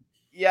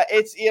yeah,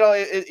 it's,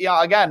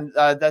 again,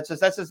 that's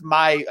just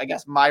my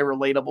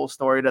relatable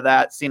story to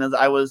that, seeing as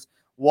I was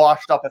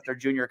washed up after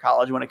junior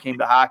college when it came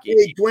to hockey.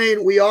 Hey,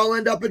 Dwayne, we all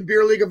end up in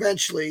beer league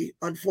eventually.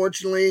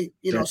 Unfortunately,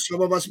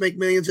 some of us make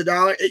millions of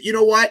dollars. You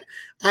know what?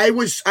 I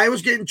was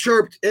getting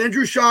chirped.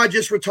 Andrew Shaw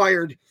just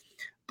retired.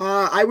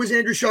 I was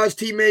Andrew Shaw's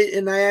teammate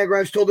in Niagara.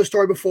 I've told the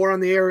story before on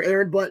the air,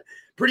 Aaron, but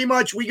pretty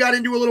much we got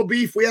into a little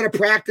beef. We had a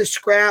practice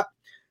scrap.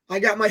 I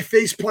got my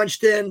face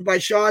punched in by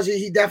Shawzy.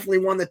 He definitely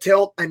won the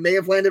tilt. I may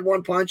have landed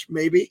one punch,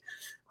 maybe.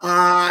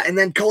 And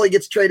then Cully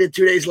gets traded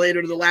 2 days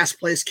later to the last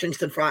place,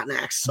 Kingston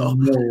Frontenac. So,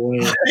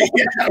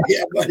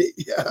 yeah, buddy.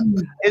 Yeah.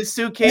 His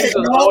suitcase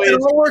it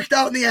all worked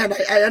out in the end.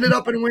 I ended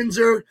up in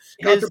Windsor,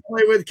 got to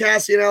play with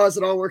Cassie and Alice.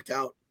 It all worked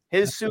out.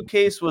 His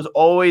suitcase was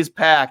always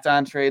packed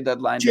on trade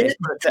deadline day.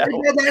 Trade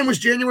deadline was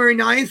January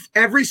 9th.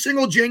 Every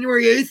single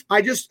January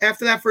 8th,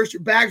 after that first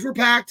year, bags were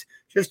packed,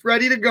 just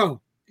ready to go.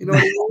 You know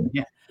what I mean?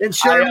 Yeah. And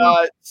sure,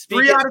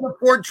 3 out of the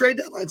 4 trade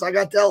deadlines I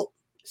got dealt.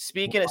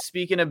 Speaking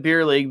of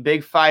beer league,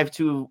 big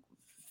 5-2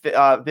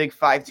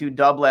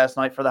 dub last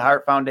night for the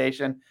Hart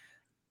Foundation.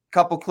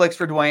 Couple clicks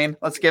for Dwayne.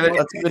 Let's give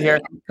it here.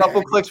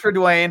 Couple clicks for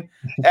Dwayne.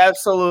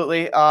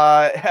 Absolutely.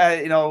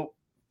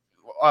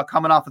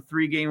 Coming off a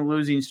 3-game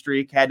losing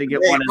streak, had to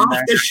get one in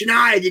there. The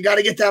schneid, you got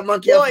to get that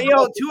monkey. Well,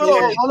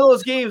 one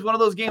of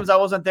those games I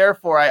wasn't there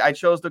for. I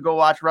chose to go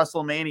watch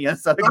WrestleMania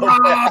instead of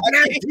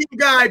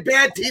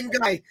bad team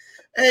guy.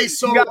 Hey,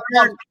 so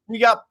we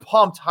got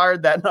pumped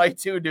hard that night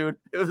too, dude.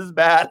 It was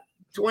bad.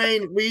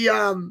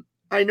 Dwayne,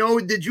 I know.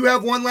 Did you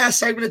have one last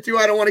segment to do?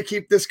 I don't want to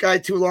keep this guy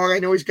too long. I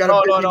know he's got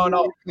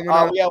no.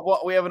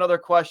 We have another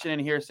question in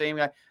here. Same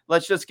guy.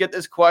 Let's just get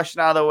this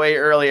question out of the way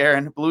early,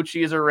 Aaron. Blue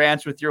cheese or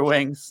ranch with your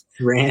wings?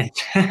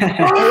 Ranch.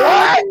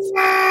 What?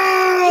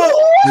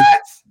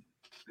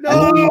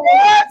 No.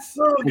 What?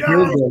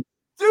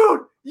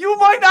 Oh,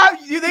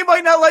 dude, they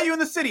might not let you in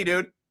the city,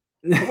 dude.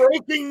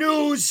 Breaking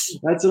news.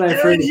 That's what I've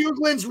heard.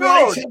 Huglen's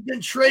rights have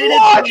been traded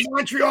to the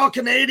Montreal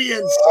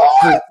Canadiens.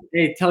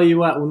 Hey, tell you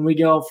what, when we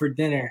go out for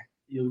dinner,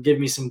 you'll give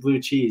me some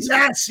blue cheese.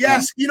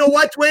 Yes. You know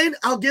what, Dwayne?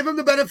 I'll give him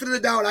the benefit of the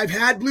doubt. I've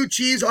had blue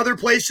cheese other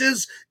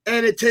places,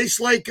 and it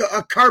tastes like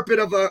a carpet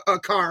of a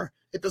car.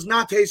 It does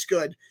not taste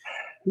good.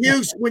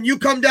 Hughes, when you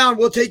come down,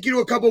 we'll take you to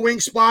a couple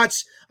wing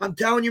spots. I'm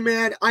telling you,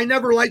 man, I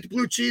never liked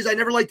blue cheese. I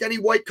never liked any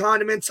white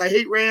condiments. I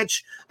hate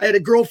ranch. I had a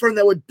girlfriend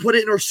that would put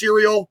it in her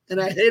cereal, and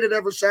I hate it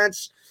ever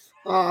since.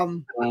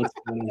 But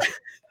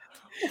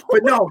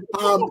no,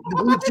 the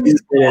blue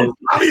cheese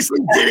obviously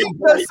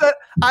didn't.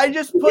 I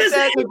just put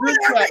that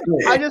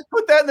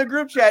in the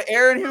group chat.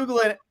 Aaron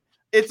Huglen,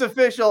 it's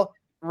official.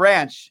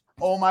 Ranch.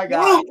 Oh my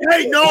God! No,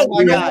 you know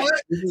what?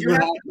 You have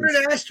to put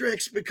an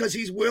asterisk because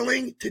he's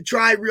willing to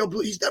try real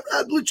blue. He's never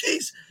had blue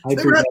cheese. He's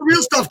never had the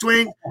real stuff,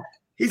 Dwayne.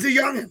 He's a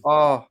youngin'.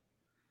 Oh,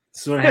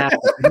 that's what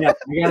happens.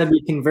 You got to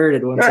be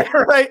converted once.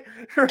 Right.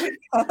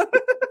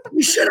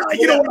 You should.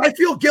 You know what? I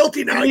feel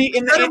guilty now. You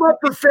set him up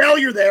for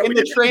failure there. In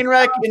the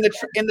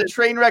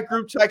train wreck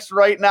group text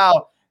right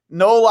now,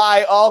 no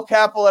lie, all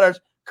capital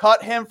letters.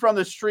 cut him from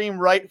the stream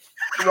right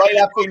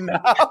effing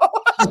now.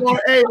 Well,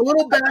 hey, a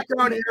little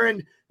background,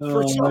 Aaron.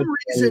 For some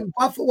reason,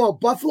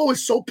 Buffalo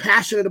is so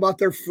passionate about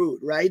their food,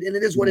 right? And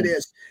it is what it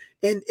is.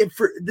 And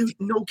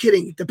no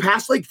kidding, the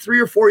past like 3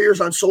 or 4 years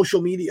on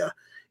social media,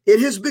 it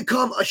has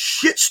become a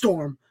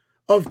shitstorm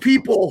of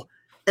people.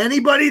 Any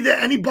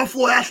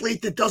Buffalo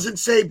athlete that doesn't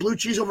say blue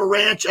cheese over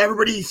ranch,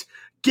 everybody's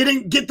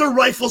get their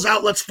rifles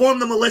out. Let's form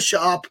the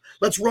militia up.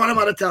 Let's run them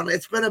out of town.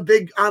 It's been a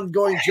big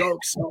ongoing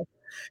joke. So,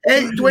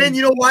 hey, Dwayne,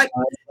 you know what?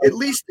 At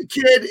least the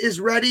kid is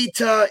ready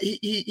to.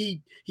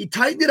 He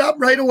tightened it up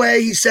right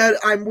away. He said,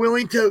 "I'm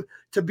willing to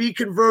be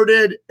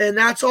converted," and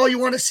that's all you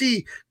want to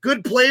see.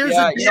 Good players.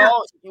 Yeah,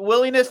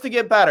 willingness to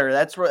get better.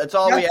 That's all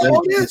we have. That's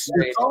all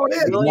it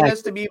is.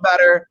 Willingness to be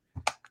better.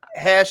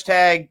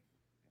 Hashtag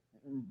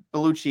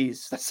blue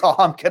cheese. That's all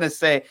I'm gonna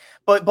say.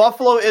 But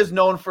Buffalo is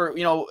known for,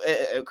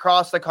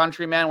 across the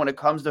country, man. When it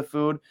comes to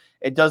food,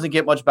 it doesn't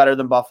get much better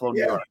than Buffalo,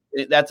 New York.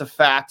 That's a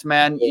fact,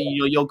 man.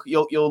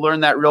 You'll learn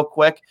that real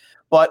quick.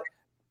 But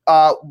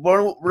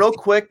real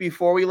quick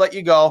before we let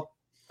you go,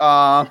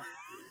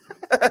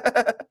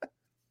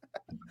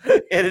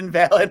 Hidden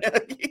Valley.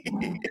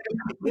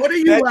 What are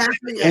you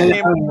laughing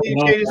at?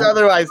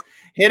 Otherwise,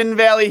 Hidden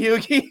Valley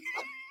Hugie.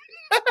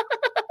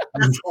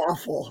 That's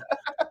awful.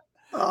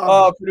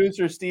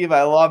 Producer Steve,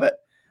 I love it.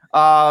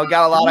 Got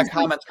a lot of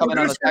comments coming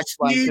on the text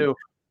line too.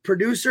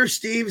 Producer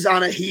Steve's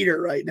on a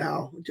heater right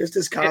now. Just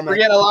his comment. We're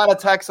getting a lot of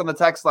texts on the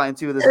text line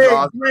too. This is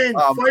awesome. Man,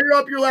 fire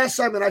up your last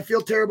segment. I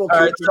feel terrible. All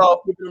right,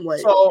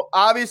 so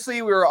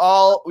obviously we were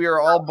all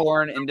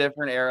born in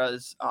different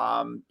eras.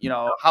 How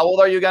old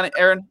are you again,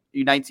 Aaron? Are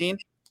you 19?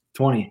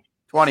 20.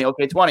 20.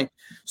 Okay, 20.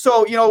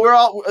 So we're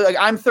all.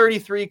 I'm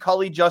 33.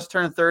 Cully just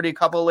turned 30. A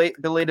couple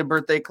late belated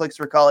birthday clicks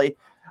for Cully.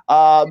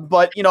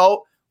 But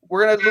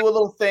we're gonna do a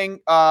little thing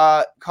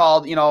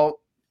called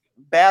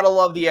Battle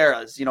of the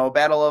Eras.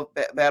 Battle of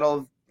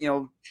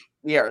the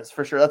eras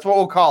for sure. That's what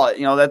we'll call it.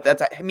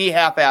 That's me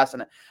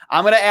half-assing it.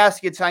 I'm gonna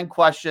ask you 10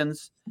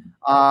 questions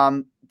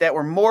that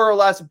were more or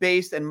less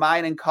based in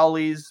mine and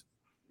Cully's,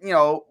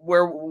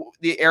 where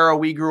the era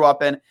we grew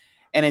up in.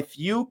 And if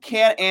you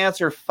can't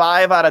answer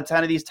 5 out of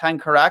 10 of these 10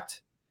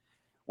 correct,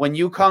 when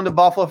you come to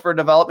Buffalo for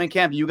development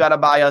camp, you got to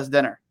buy us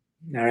dinner.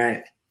 All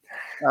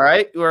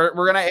right. We're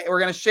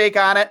gonna shake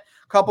on it.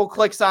 Couple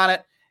clicks on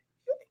it.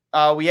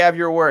 We have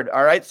your word.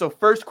 All right. So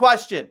first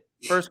question.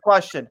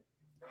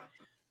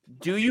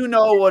 Do you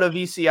know what a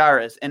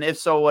VCR is? And if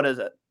so, what is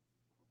it?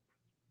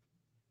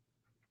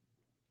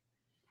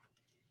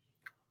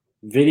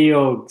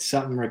 Video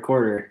something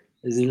recorder.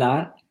 Is it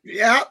not?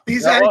 Yeah.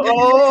 He's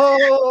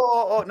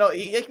no,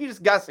 he's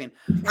just guessing.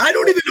 I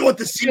don't even know what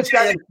the C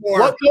stands for.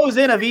 What goes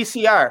in a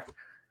VCR?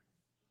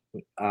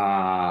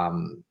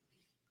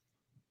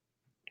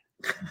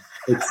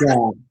 It's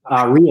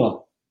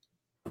reel.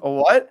 A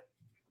what?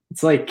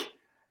 It's like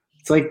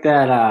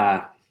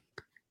that.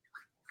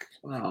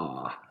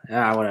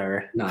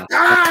 Whatever. No.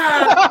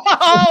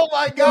 Oh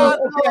my God!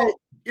 Okay.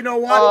 You know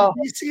what?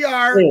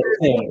 VCR is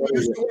what we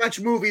used to watch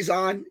movies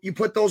on. You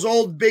put those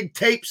old big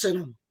tapes in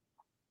them.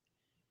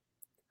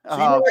 So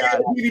I had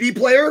a DVD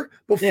player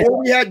before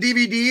we had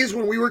DVDs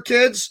when we were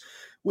kids.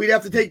 We'd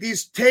have to take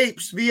these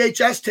tapes,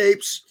 VHS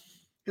tapes,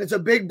 and it's a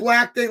big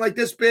black thing like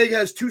this big,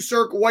 has 2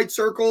 white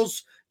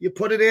circles. You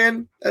put it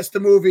in. That's the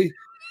movie.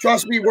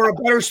 Trust me, we're a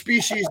better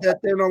species that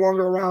they're no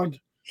longer around.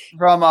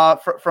 From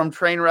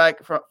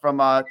Trainwreck,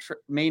 from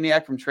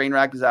Maniac from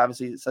Trainwreck is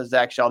obviously, it says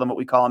Zach Sheldon, but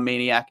we call him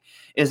Maniac.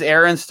 Is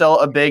Aaron still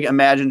a big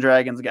Imagine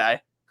Dragons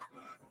guy?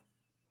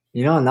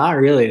 Not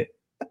really.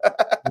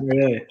 Not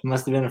really. It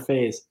must have been a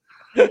phase.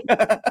 Hey,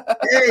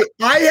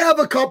 I have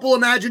a couple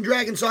Imagine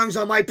Dragon songs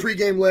on my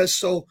pregame list,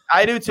 so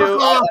I do too.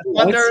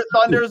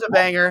 Thunder's a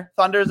banger.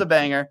 Thunder's a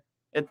banger.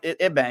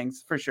 It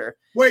bangs for sure.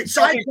 Wait,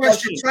 side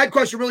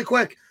question, really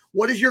quick.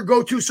 What is your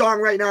go-to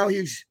song right now,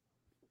 Hughes?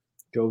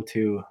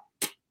 Go-to.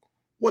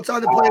 What's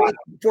on the playlist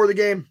before the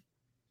game?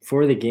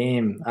 For the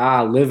game,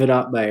 Live It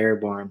Up by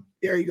Airborne.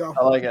 There you go.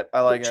 I like it.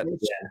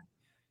 Yeah.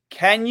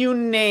 Can you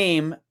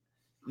name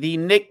the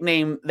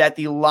nickname that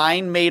the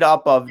line made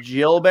up of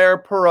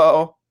Gilbert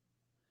Perreault,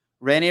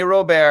 Rene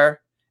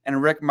Robert,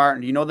 and Rick Martin?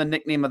 Do you know the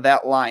nickname of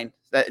that line?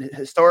 That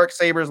historic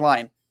Sabres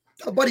line?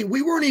 Oh, buddy,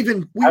 we weren't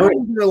even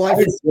alive.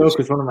 I spoke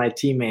with one of my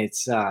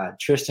teammates,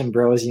 Tristan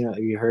Bros.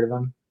 You heard of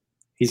him?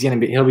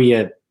 He'll be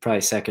a probably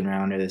second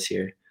rounder this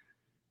year.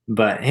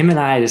 But him and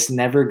I just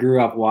never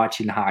grew up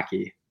watching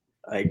hockey.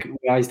 Like,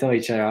 we always tell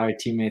each other, our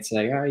teammates,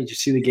 like, "Oh, you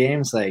just see the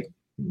games?" Like,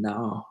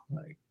 no.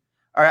 Like,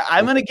 all right,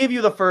 I'm gonna give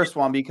you the first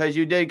one because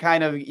you did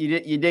kind of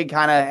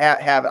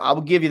have it.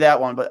 I'll give you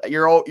that one, but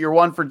you're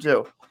 1 for 2.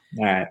 All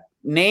right.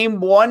 Name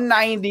one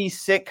 90s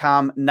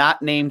sitcom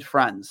not named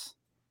Friends.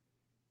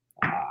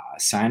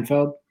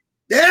 Seinfeld.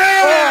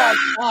 Yeah.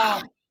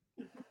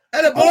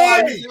 And a boy.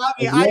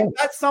 I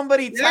bet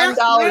somebody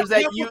 $10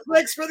 that you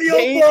clicks for the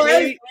old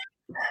boy.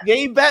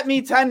 They bet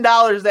me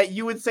 $10 that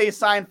you would say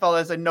Seinfeld.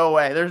 I said, no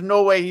way. There's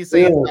no way he's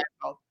saying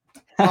Seinfeld.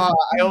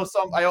 I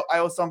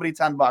owe somebody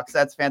 $10.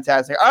 That's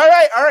fantastic. All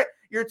right.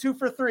 You're 2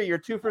 for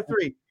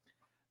 3.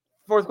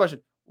 Fourth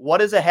question.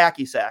 What is a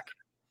hacky sack?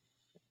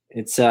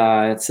 It's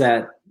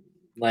that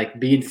like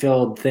bead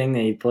filled thing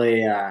that you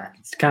play.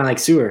 It's kind of like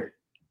sewer.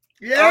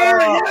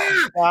 Yeah,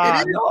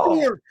 God, it is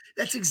no. sewer.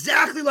 That's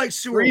exactly like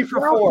sewer. 3 for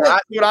 4.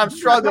 Dude, I'm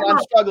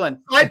struggling.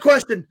 Side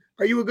question: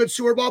 are you a good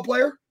sewer ball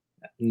player?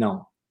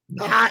 No.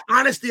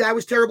 Honestly, I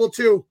was terrible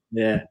too.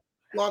 Yeah.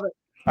 Love it.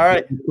 All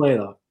right. You play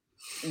though.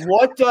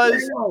 What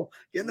does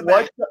Get in the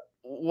back.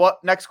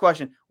 what next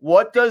question?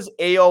 What does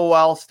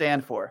AOL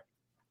stand for?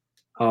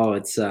 Oh,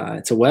 it's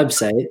a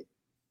website.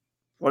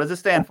 What does it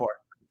stand for?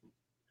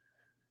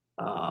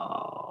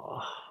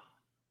 Oh,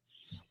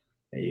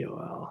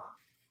 AOL.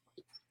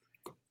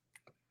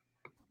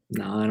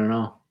 No, I don't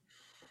know.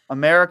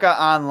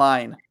 America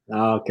Online.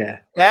 Oh, okay.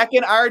 Back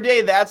in our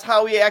day, that's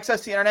how we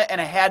accessed the internet,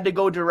 and it had to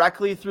go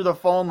directly through the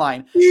phone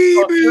line. So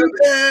you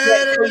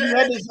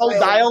had this whole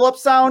dial-up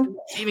sound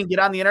to even get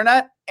on the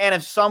internet, and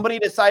if somebody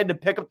decided to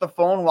pick up the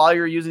phone while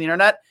you were using the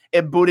internet,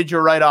 it booted you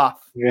right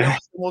off. Yeah.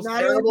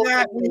 Not only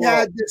that, we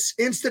had this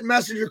instant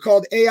messenger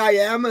called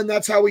AIM, and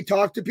that's how we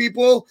talked to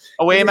people.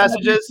 Away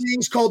messages.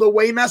 Things called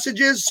away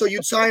messages. So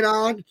you'd sign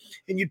on,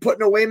 and you'd put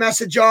an away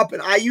message up,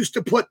 and I used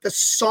to put the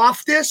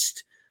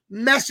softest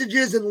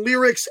messages and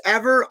lyrics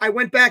ever. I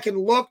went back and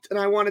looked, and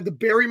I wanted to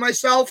bury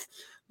myself.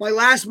 My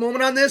last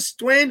moment on this,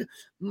 Dwayne,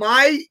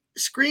 my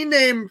screen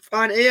name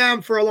on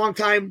AM for a long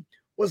time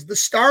was the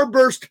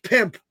Starburst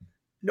Pimp.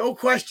 No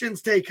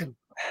questions taken.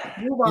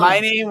 Move on. My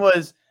name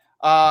was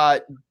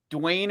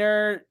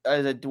Dwayner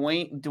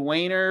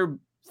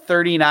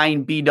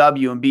 39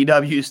 BW, and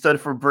BW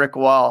stood for brick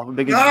wall. All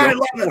right, I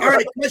love it. All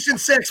right, question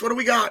 6. What do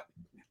we got?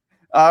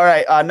 All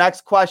right,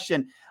 next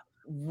question.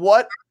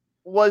 What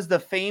was the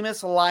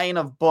famous line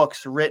of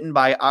books written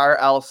by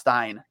R.L.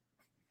 Stein?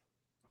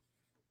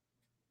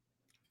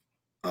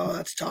 Oh,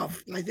 that's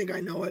tough. I think I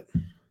know it.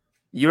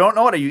 You don't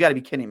know it, or you got to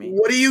be kidding me?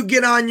 What do you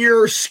get on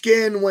your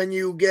skin when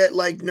you get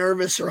like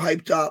nervous or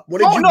hyped up? What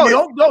did you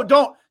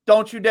get?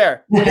 Don't you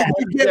dare! What did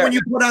you get when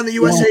you put on the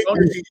USA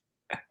jersey?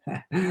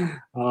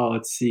 Oh,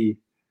 let's see.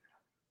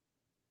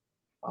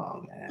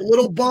 Oh man,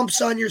 Little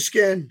bumps on your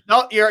skin.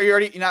 No, you're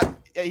not.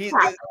 You're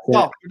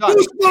done.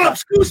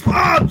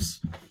 Goosebumps.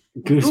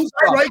 Goose.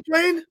 Right,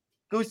 Dwayne?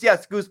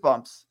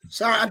 Goosebumps.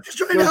 Sorry, I'm just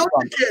trying to help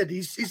the kid.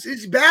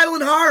 He's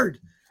battling hard.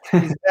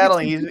 He's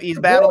battling. He's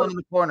battling in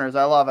the corners.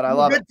 I love it. I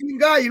love it. Good team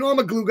guy. You know I'm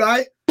a glue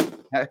guy.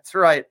 That's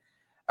right.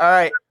 All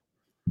right.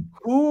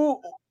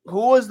 Who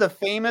was the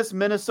famous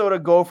Minnesota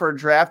Gopher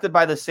drafted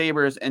by the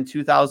Sabres in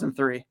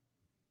 2003?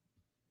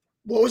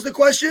 What was the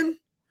question?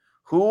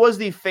 Who was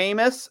the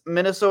famous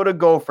Minnesota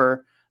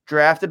Gopher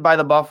drafted by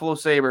the Buffalo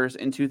Sabres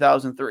in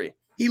 2003?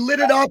 He lit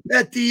it up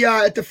at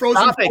the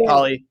Frozen Stop it,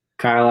 Cully.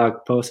 Kyle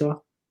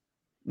Poso.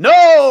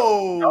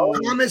 No.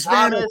 Thomas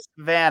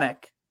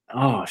Vanek.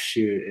 Oh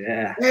shoot!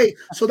 Yeah. Hey,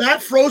 so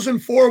that Frozen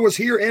 4 was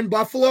here in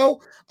Buffalo.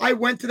 I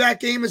went to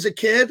that game as a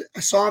kid. I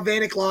saw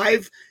Vanek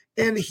live,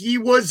 and he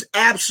was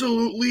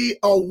absolutely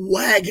a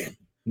wagon.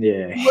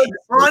 Yeah. He was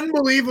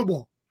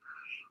unbelievable.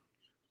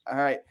 All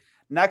right.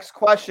 Next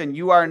question.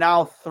 You are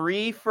now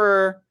 3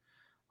 for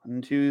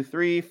 1, 2,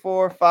 3,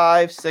 4,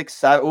 5, 6,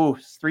 7. Ooh,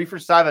 3 for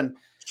 7.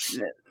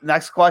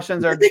 Next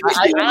questions are.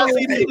 I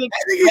honestly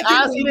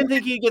didn't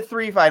think he'd get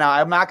 3 by now.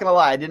 I'm not gonna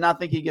lie. I did not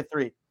think he'd get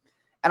 3.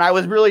 And I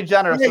was really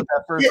generous with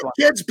that first one.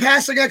 Kids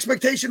passing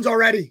expectations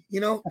already.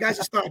 You know,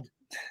 guys are stud.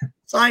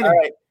 Sign him.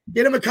 Right.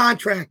 Get him a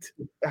contract.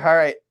 All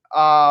right.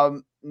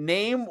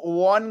 Name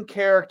one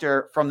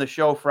character from the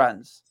show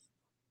Friends.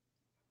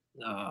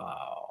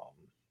 Well,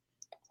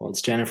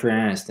 it's Jennifer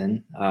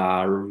Aniston.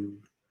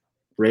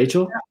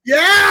 Rachel. Yeah.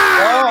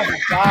 Oh my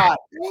God.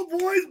 Oh,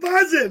 boy's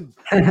buzzing.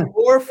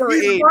 4 for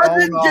 8.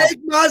 Buzzing, Oh, no.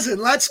 Jake buzzing.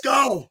 Let's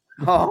go.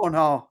 Oh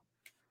no.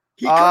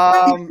 He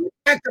comes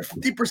back to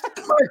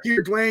 50% mark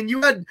here,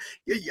 Dwayne.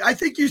 I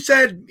think you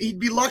said he'd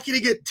be lucky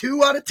to get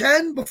 2 out of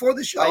 10 before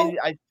the show.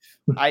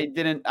 I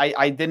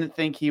didn't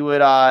think he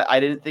would. I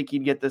didn't think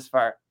he'd get this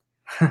far.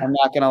 I'm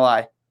not gonna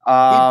lie.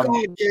 Keep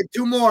going, kid.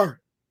 2 more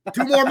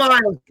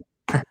miles.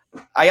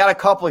 I got a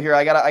couple here.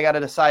 I gotta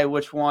decide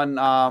which one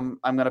I'm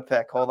gonna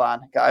pick. Hold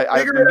on.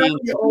 I'm being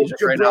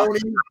confused right now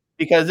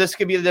because this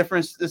could be the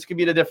difference. This could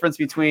be the difference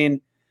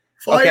between.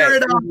 Fire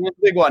it up.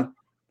 Big one.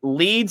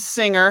 Lead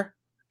singer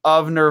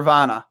of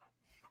Nirvana.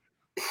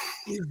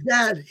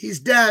 He's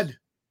dead.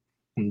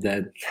 I'm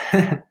dead.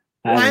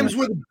 Rhymes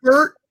with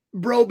Burt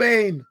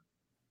Brobain.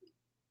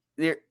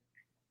 I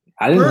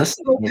didn't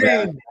listen to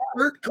that.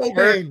 Kurt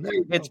Cobain.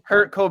 It's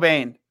Kurt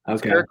Cobain.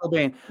 Okay. Kurt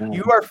Cobain. Yeah.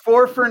 You are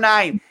 4 for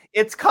 9.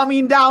 It's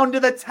coming down to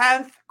the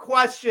 10th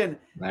question.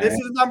 All This right.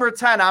 is number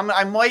 10.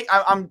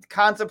 I'm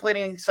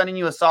contemplating sending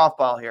you a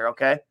softball here.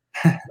 Okay.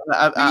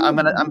 I'm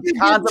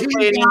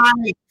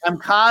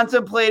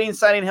contemplating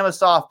sending him a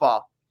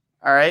softball.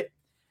 All right.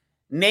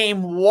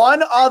 Name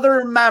one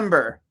other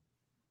member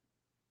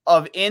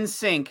of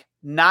NSYNC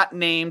not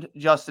named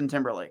Justin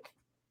Timberlake.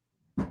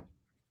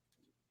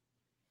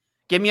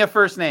 Give me a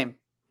first name.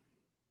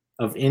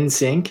 Of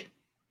NSYNC?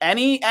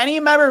 Any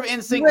member of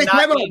NSYNC. Wait,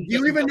 not do named you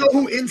Justin even know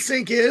Timberlake. who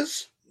NSYNC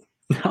is?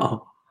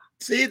 No.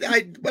 See, that's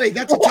a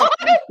tough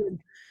question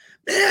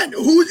Man,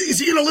 who is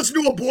he going to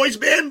listen to a boys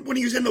band when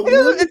he was in the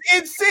womb? It's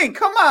insane.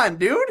 Come on,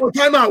 dude. Oh,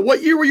 time out.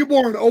 What year were you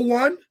born?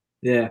 01?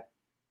 Yeah.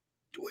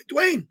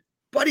 Dwayne,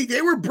 buddy,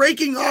 they were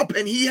breaking up,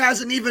 and he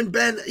hasn't even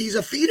been. He's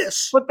a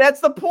fetus. But that's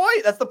the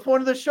point. That's the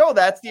point of the show.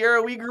 That's the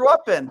era we grew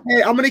up in.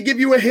 Hey, I'm going to give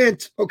you a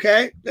hint,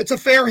 okay? It's a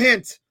fair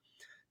hint.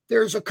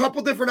 There's a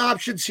couple different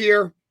options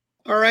here,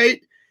 all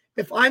right?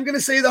 If I'm going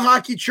to say the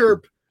hockey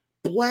chirp,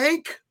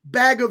 blank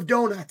bag of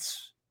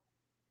donuts.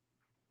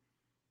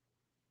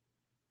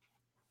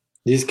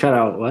 You just cut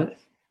out what?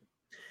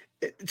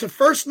 It's a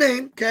first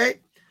name,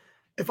 okay?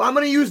 If I'm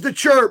going to use the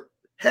chirp,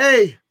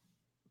 hey,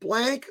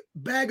 blank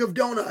bag of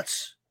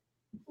donuts,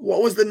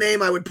 what was the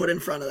name I would put in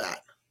front of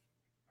that?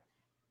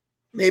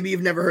 Maybe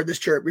you've never heard this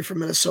chirp. You're from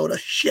Minnesota.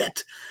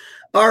 Shit.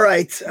 All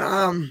right.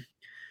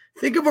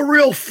 Think of a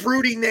real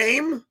fruity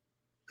name.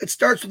 It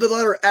starts with the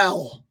letter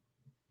L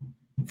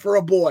for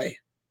a boy.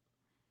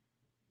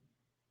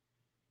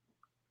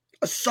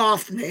 A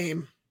soft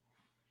name.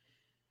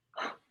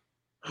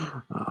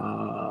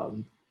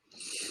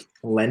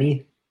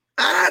 Lenny.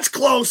 That's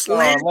close.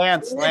 Lance.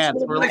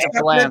 We're looking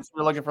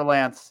for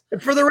Lance.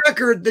 And for the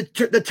record,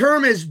 the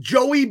term is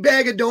Joey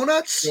Bag of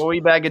Donuts. Joey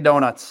Bag of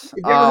Donuts.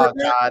 Oh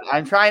God,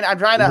 I'm trying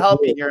to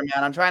help you here,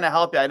 man. I'm trying to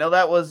help you. I know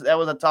that was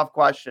a tough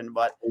question,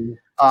 but so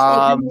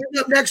up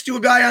next to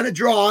a guy on a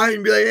draw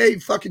and be like, "Hey,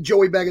 fucking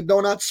Joey Bag of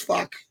Donuts,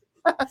 fuck."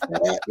 You know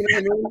what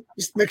I mean?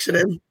 Just mix it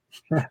in.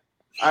 All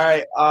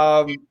right.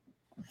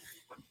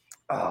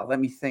 Let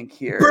me think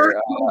here. Bert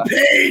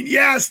Pain,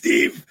 yeah,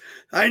 Steve.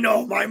 I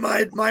know my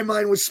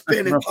mind was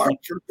spinning.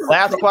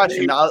 Last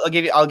question. I'll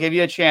give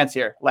you a chance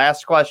here.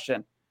 Last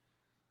question.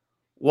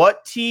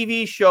 What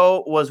TV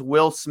show was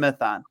Will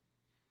Smith on?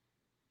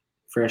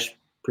 Fresh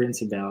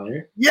Prince of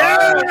Bel-Air.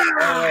 Yeah.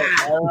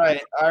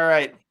 All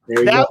right.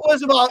 That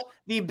was about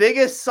the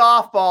biggest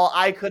softball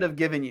I could have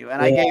given you,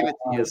 and I gave it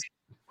to you.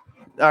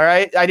 All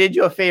right. I did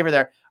you a favor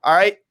there. All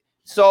right.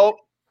 So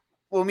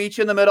we'll meet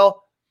you in the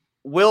middle.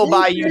 We'll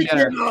buy you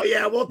dinner. Oh,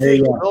 yeah, we'll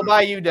take it. We'll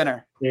buy you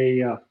dinner. There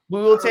you go.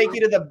 We will take you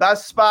to the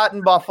best spot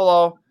in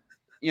Buffalo,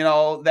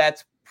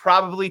 that's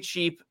probably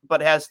cheap,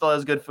 but still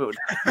has good food.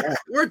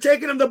 We're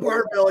taking them to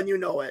Barville, and you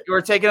know it. We're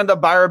taking them to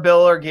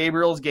Barville or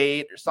Gabriel's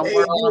Gate or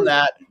somewhere on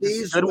that.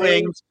 Good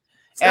wings.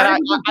 And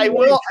I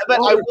will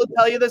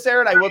tell you this,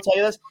 Aaron. I will tell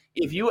you this.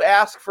 If you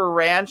ask for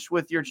ranch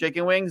with your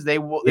chicken wings, they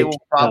will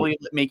probably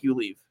make you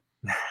leave.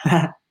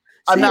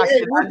 I'm not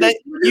kidding.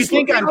 You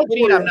think I'm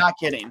kidding? I'm not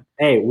kidding.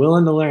 Hey,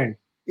 willing to learn.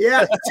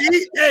 Yeah.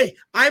 See, hey,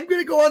 I'm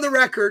going to go on the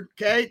record,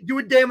 okay?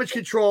 Doing damage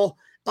control.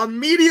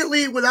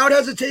 Immediately, without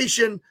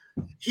hesitation,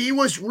 he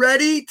was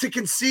ready to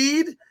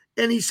concede,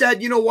 and he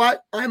said, you know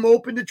what? I'm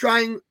open to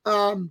trying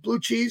blue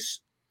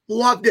cheese.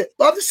 Loved it.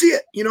 Love to see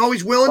it.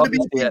 He's willing to be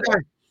a team guy.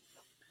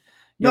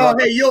 No,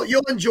 hey,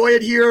 you'll enjoy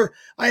it here.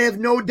 I have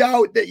no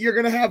doubt that you're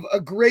going to have a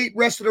great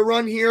rest of the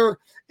run here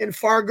in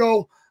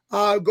Fargo.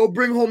 Go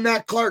bring home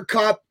that Clark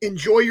Cup.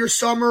 Enjoy your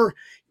summer.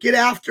 Get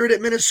after it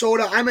at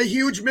Minnesota. I'm a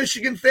huge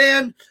Michigan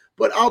fan,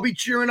 but I'll be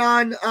cheering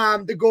on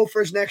the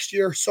Gophers next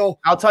year. So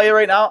I'll tell you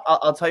right now.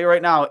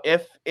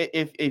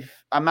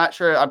 If I'm not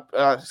sure,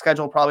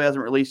 schedule probably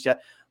hasn't released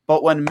yet.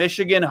 But when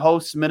Michigan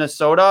hosts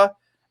Minnesota,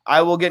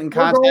 I will get in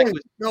contact.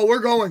 We're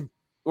going.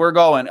 We're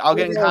going. I'll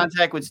get in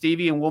contact with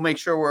Stevie, and we'll make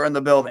sure we're in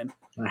the building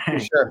for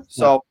sure.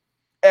 So,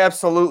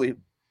 absolutely.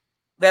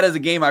 That is a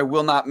game I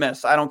will not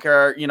miss. I don't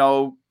care,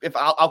 if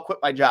I'll quit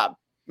my job.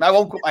 I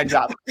won't quit my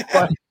job,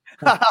 but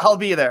I'll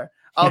be there.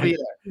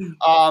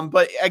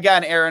 But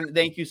again, Aaron,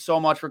 thank you so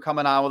much for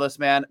coming on with us,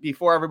 man.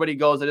 Before everybody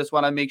goes, I just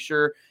want to make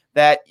sure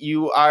that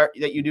you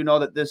do know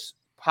that this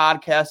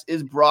podcast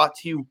is brought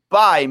to you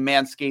by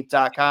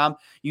manscaped.com.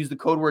 Use the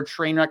code word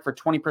Trainwreck for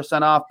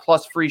 20% off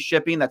plus free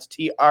shipping. That's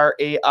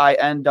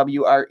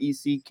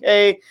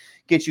TRAINWRECK.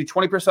 Get you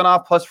 20%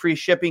 off plus free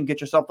shipping. Get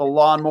yourself the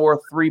Lawnmower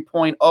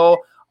 3.0.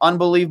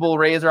 Unbelievable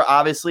razor.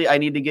 Obviously, I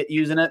need to get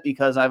using it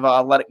because I've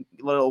let it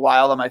a little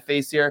while on my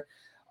face here.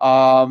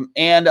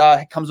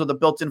 It comes with a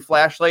built-in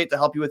flashlight to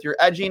help you with your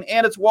edging,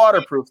 and it's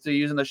waterproof to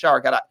use in the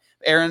shower.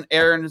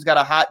 Aaron has got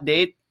a hot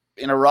date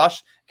in a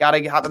rush. Got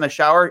to hop in the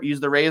shower, use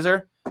the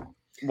razor.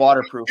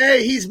 Waterproof.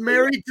 Hey, he's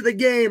married to the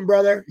game,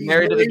 brother. He's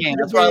married to the game.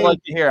 That's what I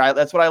like to hear.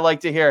 That's what I like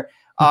to hear.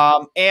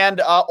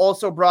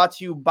 Also brought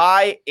to you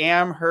by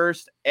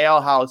Amherst Ale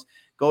House.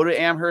 Go to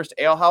Amherst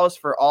Ale House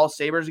for all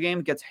Sabres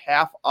games. Gets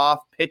half off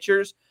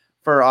pitchers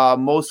for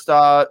most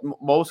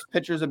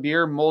pitchers of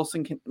beer,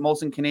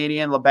 Molson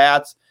Canadian,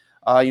 Labatt's,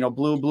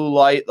 Blue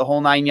Light, the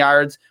whole 9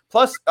 yards,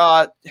 plus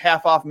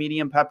half off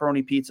medium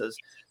pepperoni pizzas.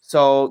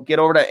 So get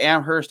over to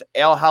Amherst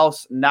Ale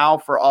House now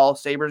for all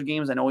Sabres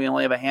games. I know we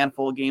only have a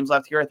handful of games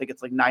left here. I think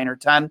it's like 9 or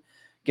 10.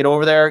 Get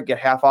over there, get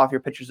half off your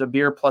pitchers of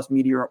beer plus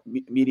medium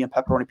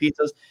pepperoni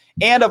pizzas.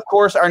 And of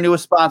course, our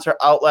newest sponsor,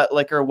 Outlet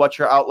Liquor. What's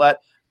your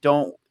outlet?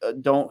 Don't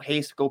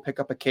haste. Go pick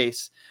up a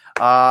case.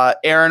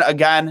 Aaron,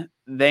 again,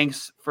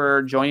 thanks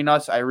for joining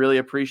us. I really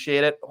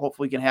appreciate it.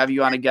 Hopefully, we can have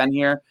you on again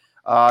here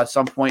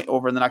some point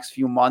over the next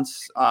few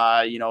months.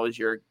 As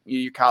your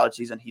college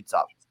season heats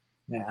up.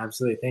 Yeah,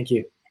 absolutely. Thank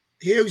you,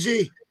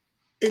 Hughesy.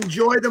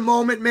 Enjoy the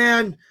moment,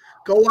 man.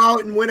 Go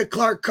out and win a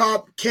Clark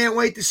Cup. Can't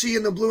wait to see you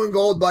in the blue and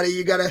gold, buddy.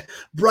 You got a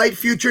bright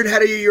future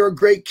ahead of you. You're a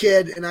great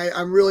kid, and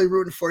I'm really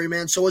rooting for you,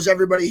 man. So is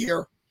everybody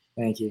here.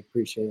 Thank you.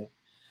 Appreciate it.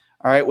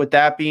 All right. With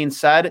that being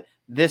said,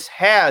 this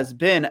has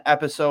been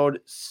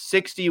episode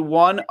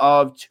 61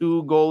 of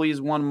Two Goalies,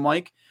 One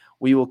Mic.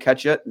 We will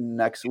catch you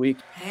next week.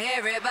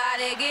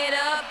 Everybody get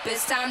up,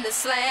 it's time to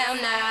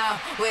slam now.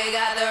 We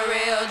got the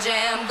real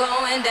jam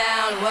going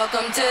down.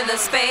 Welcome to the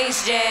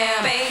Space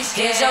Jam.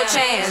 Here's your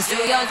chance, do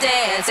your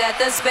dance at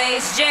the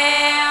Space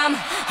Jam.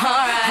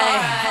 All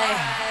right.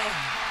 Baby,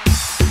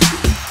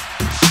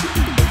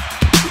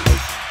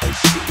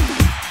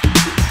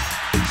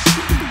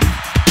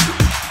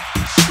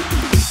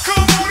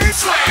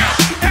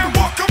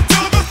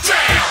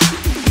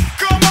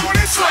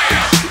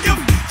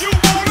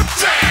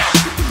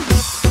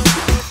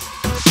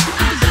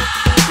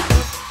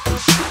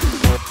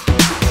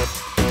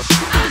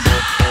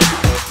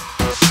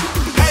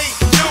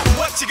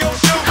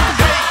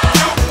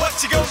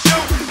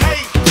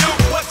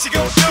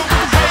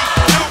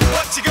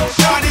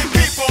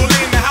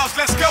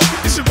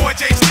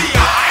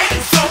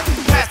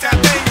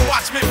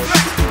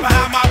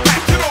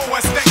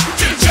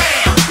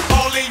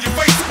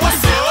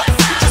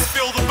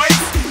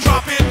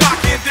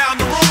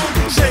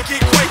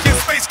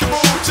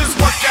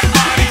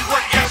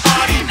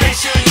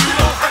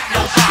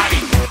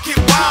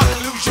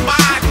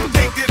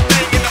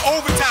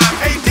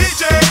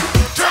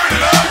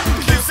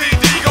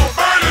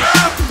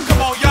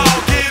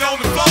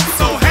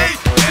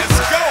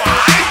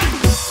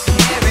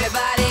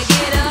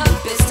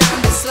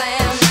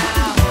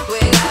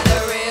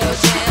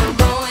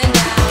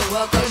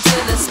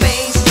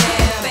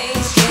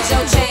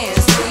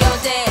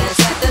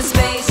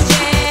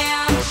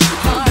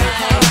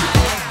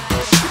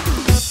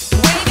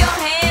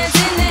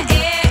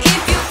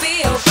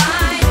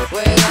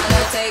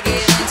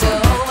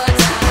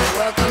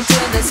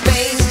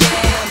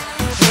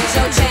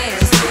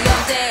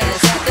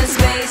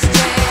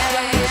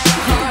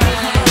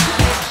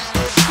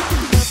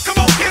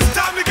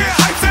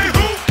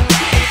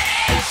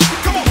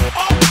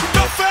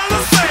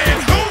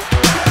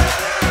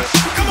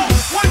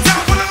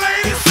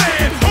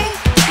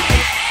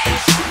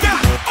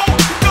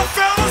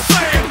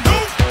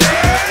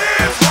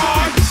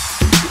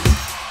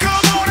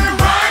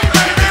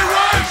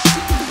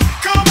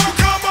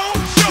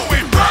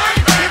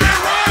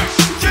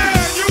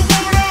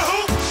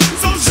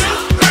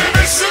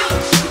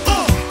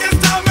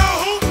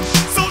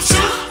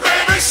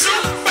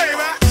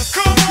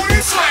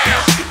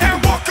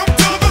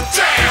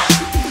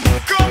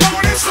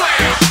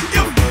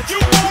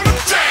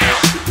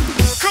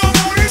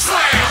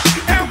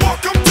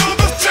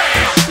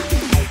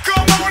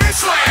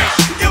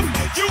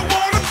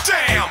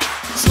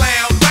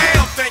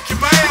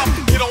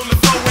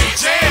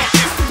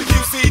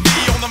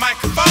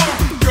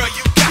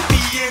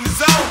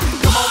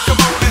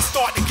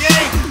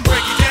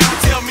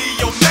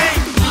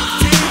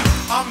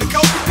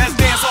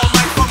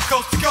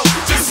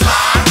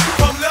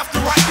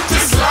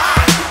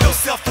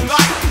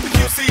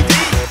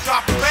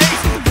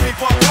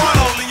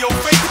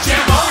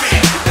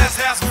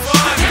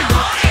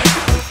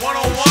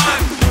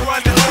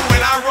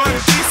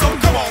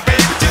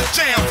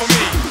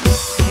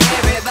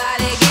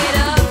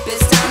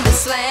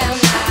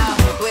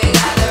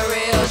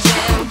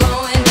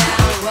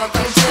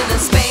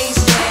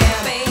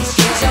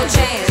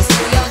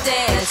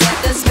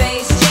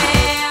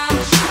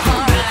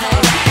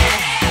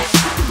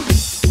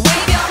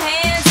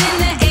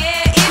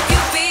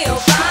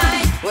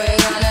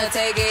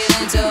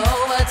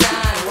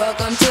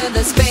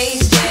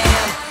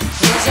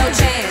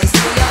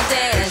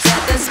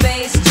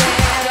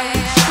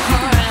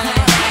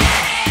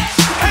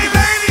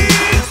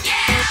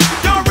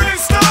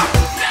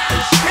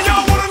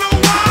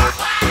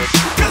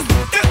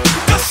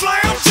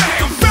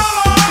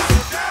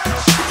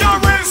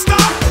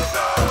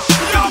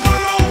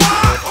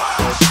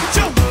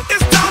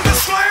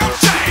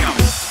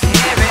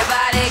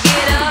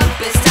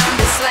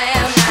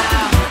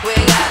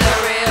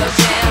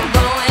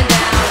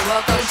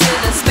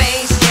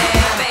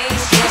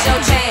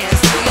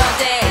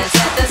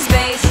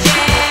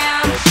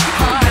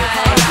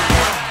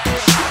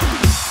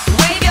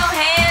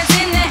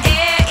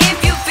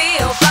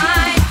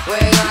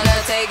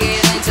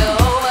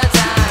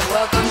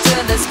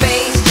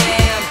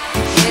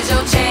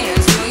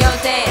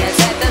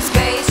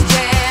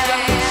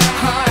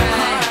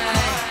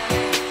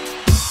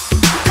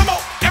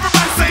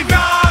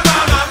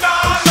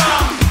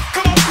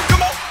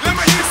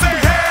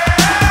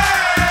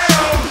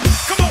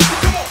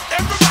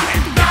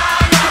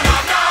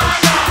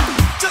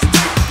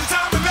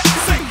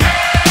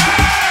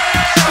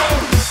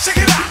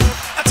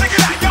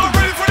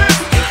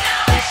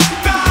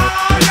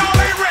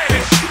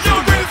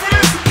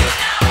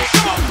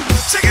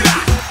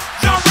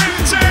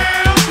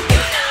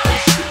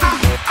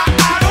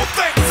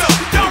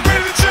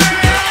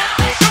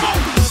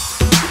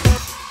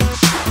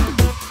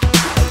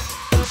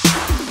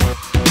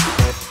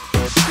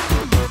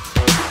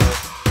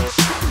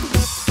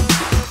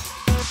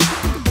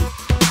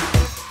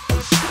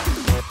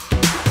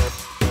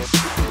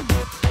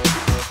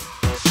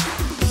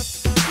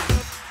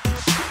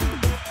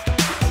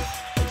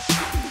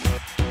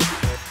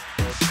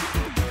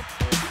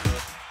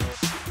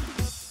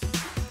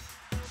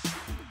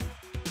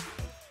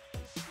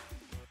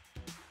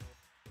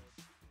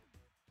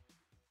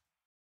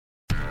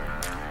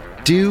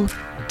 Do,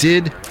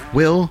 Did,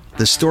 Will,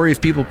 the Story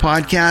of People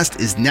podcast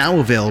is now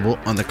available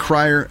on the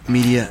Crier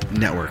Media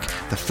Network.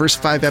 The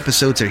first 5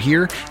 episodes are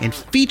here and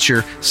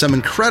feature some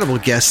incredible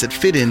guests that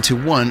fit into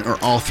one or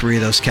all 3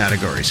 of those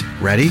categories.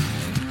 Ready?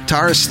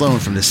 Tara Sloan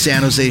from the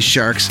San Jose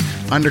Sharks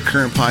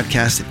Undercurrent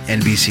podcast at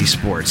NBC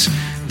Sports.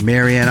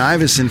 Marianne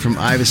Iveson from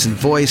Iveson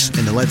Voice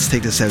and the Let's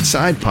Take This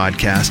Outside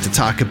podcast to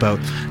talk about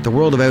the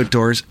world of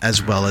outdoors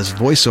as well as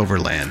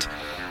voiceover land.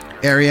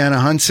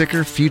 Ariana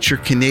Hunsicker, future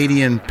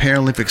Canadian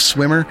Paralympic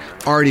swimmer,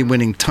 already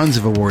winning tons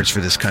of awards for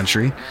this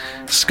country.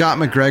 Scott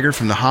McGregor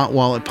from the Hot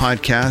Wallet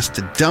podcast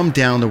to dumb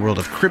down the world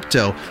of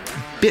crypto,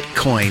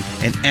 Bitcoin,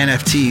 and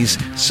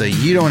NFTs so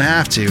you don't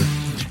have to.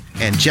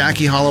 And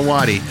Jackie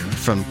Holowati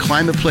from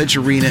Climate Pledge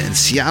Arena in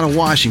Seattle,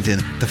 Washington,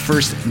 the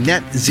first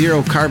net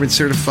zero carbon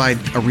certified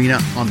arena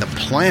on the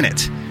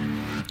planet.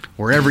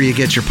 Wherever you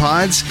get your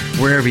pods,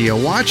 wherever you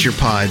watch your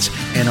pods,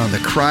 and on the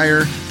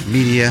Crier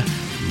Media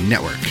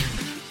Network.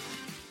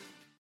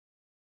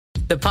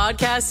 The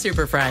Podcast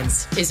Super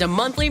Friends is a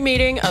monthly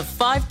meeting of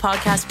 5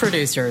 podcast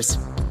producers.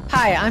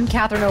 Hi, I'm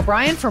Katherine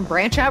O'Brien from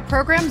Branch Out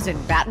Programs in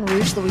Baton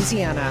Rouge,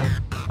 Louisiana.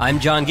 I'm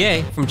John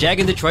Gay from Jag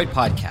and Detroit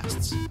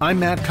Podcasts. I'm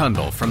Matt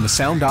Kundle from the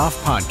Sound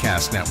Off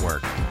Podcast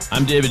Network.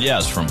 I'm David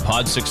Yaz from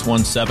Pod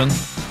 617,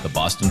 the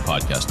Boston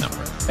Podcast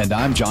Network. And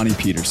I'm Johnny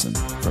Peterson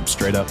from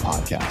Straight Up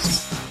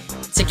Podcasts.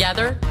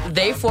 Together,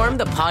 they form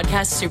the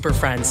Podcast Super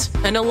Friends,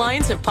 an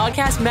alliance of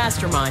podcast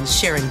masterminds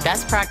sharing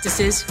best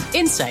practices,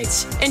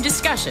 insights, and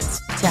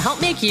discussions to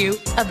help make you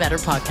a better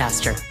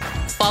podcaster.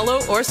 Follow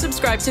or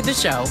subscribe to the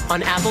show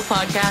on Apple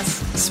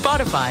Podcasts,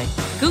 Spotify,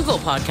 Google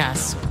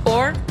Podcasts,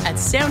 or at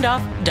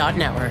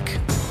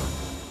soundoff.network.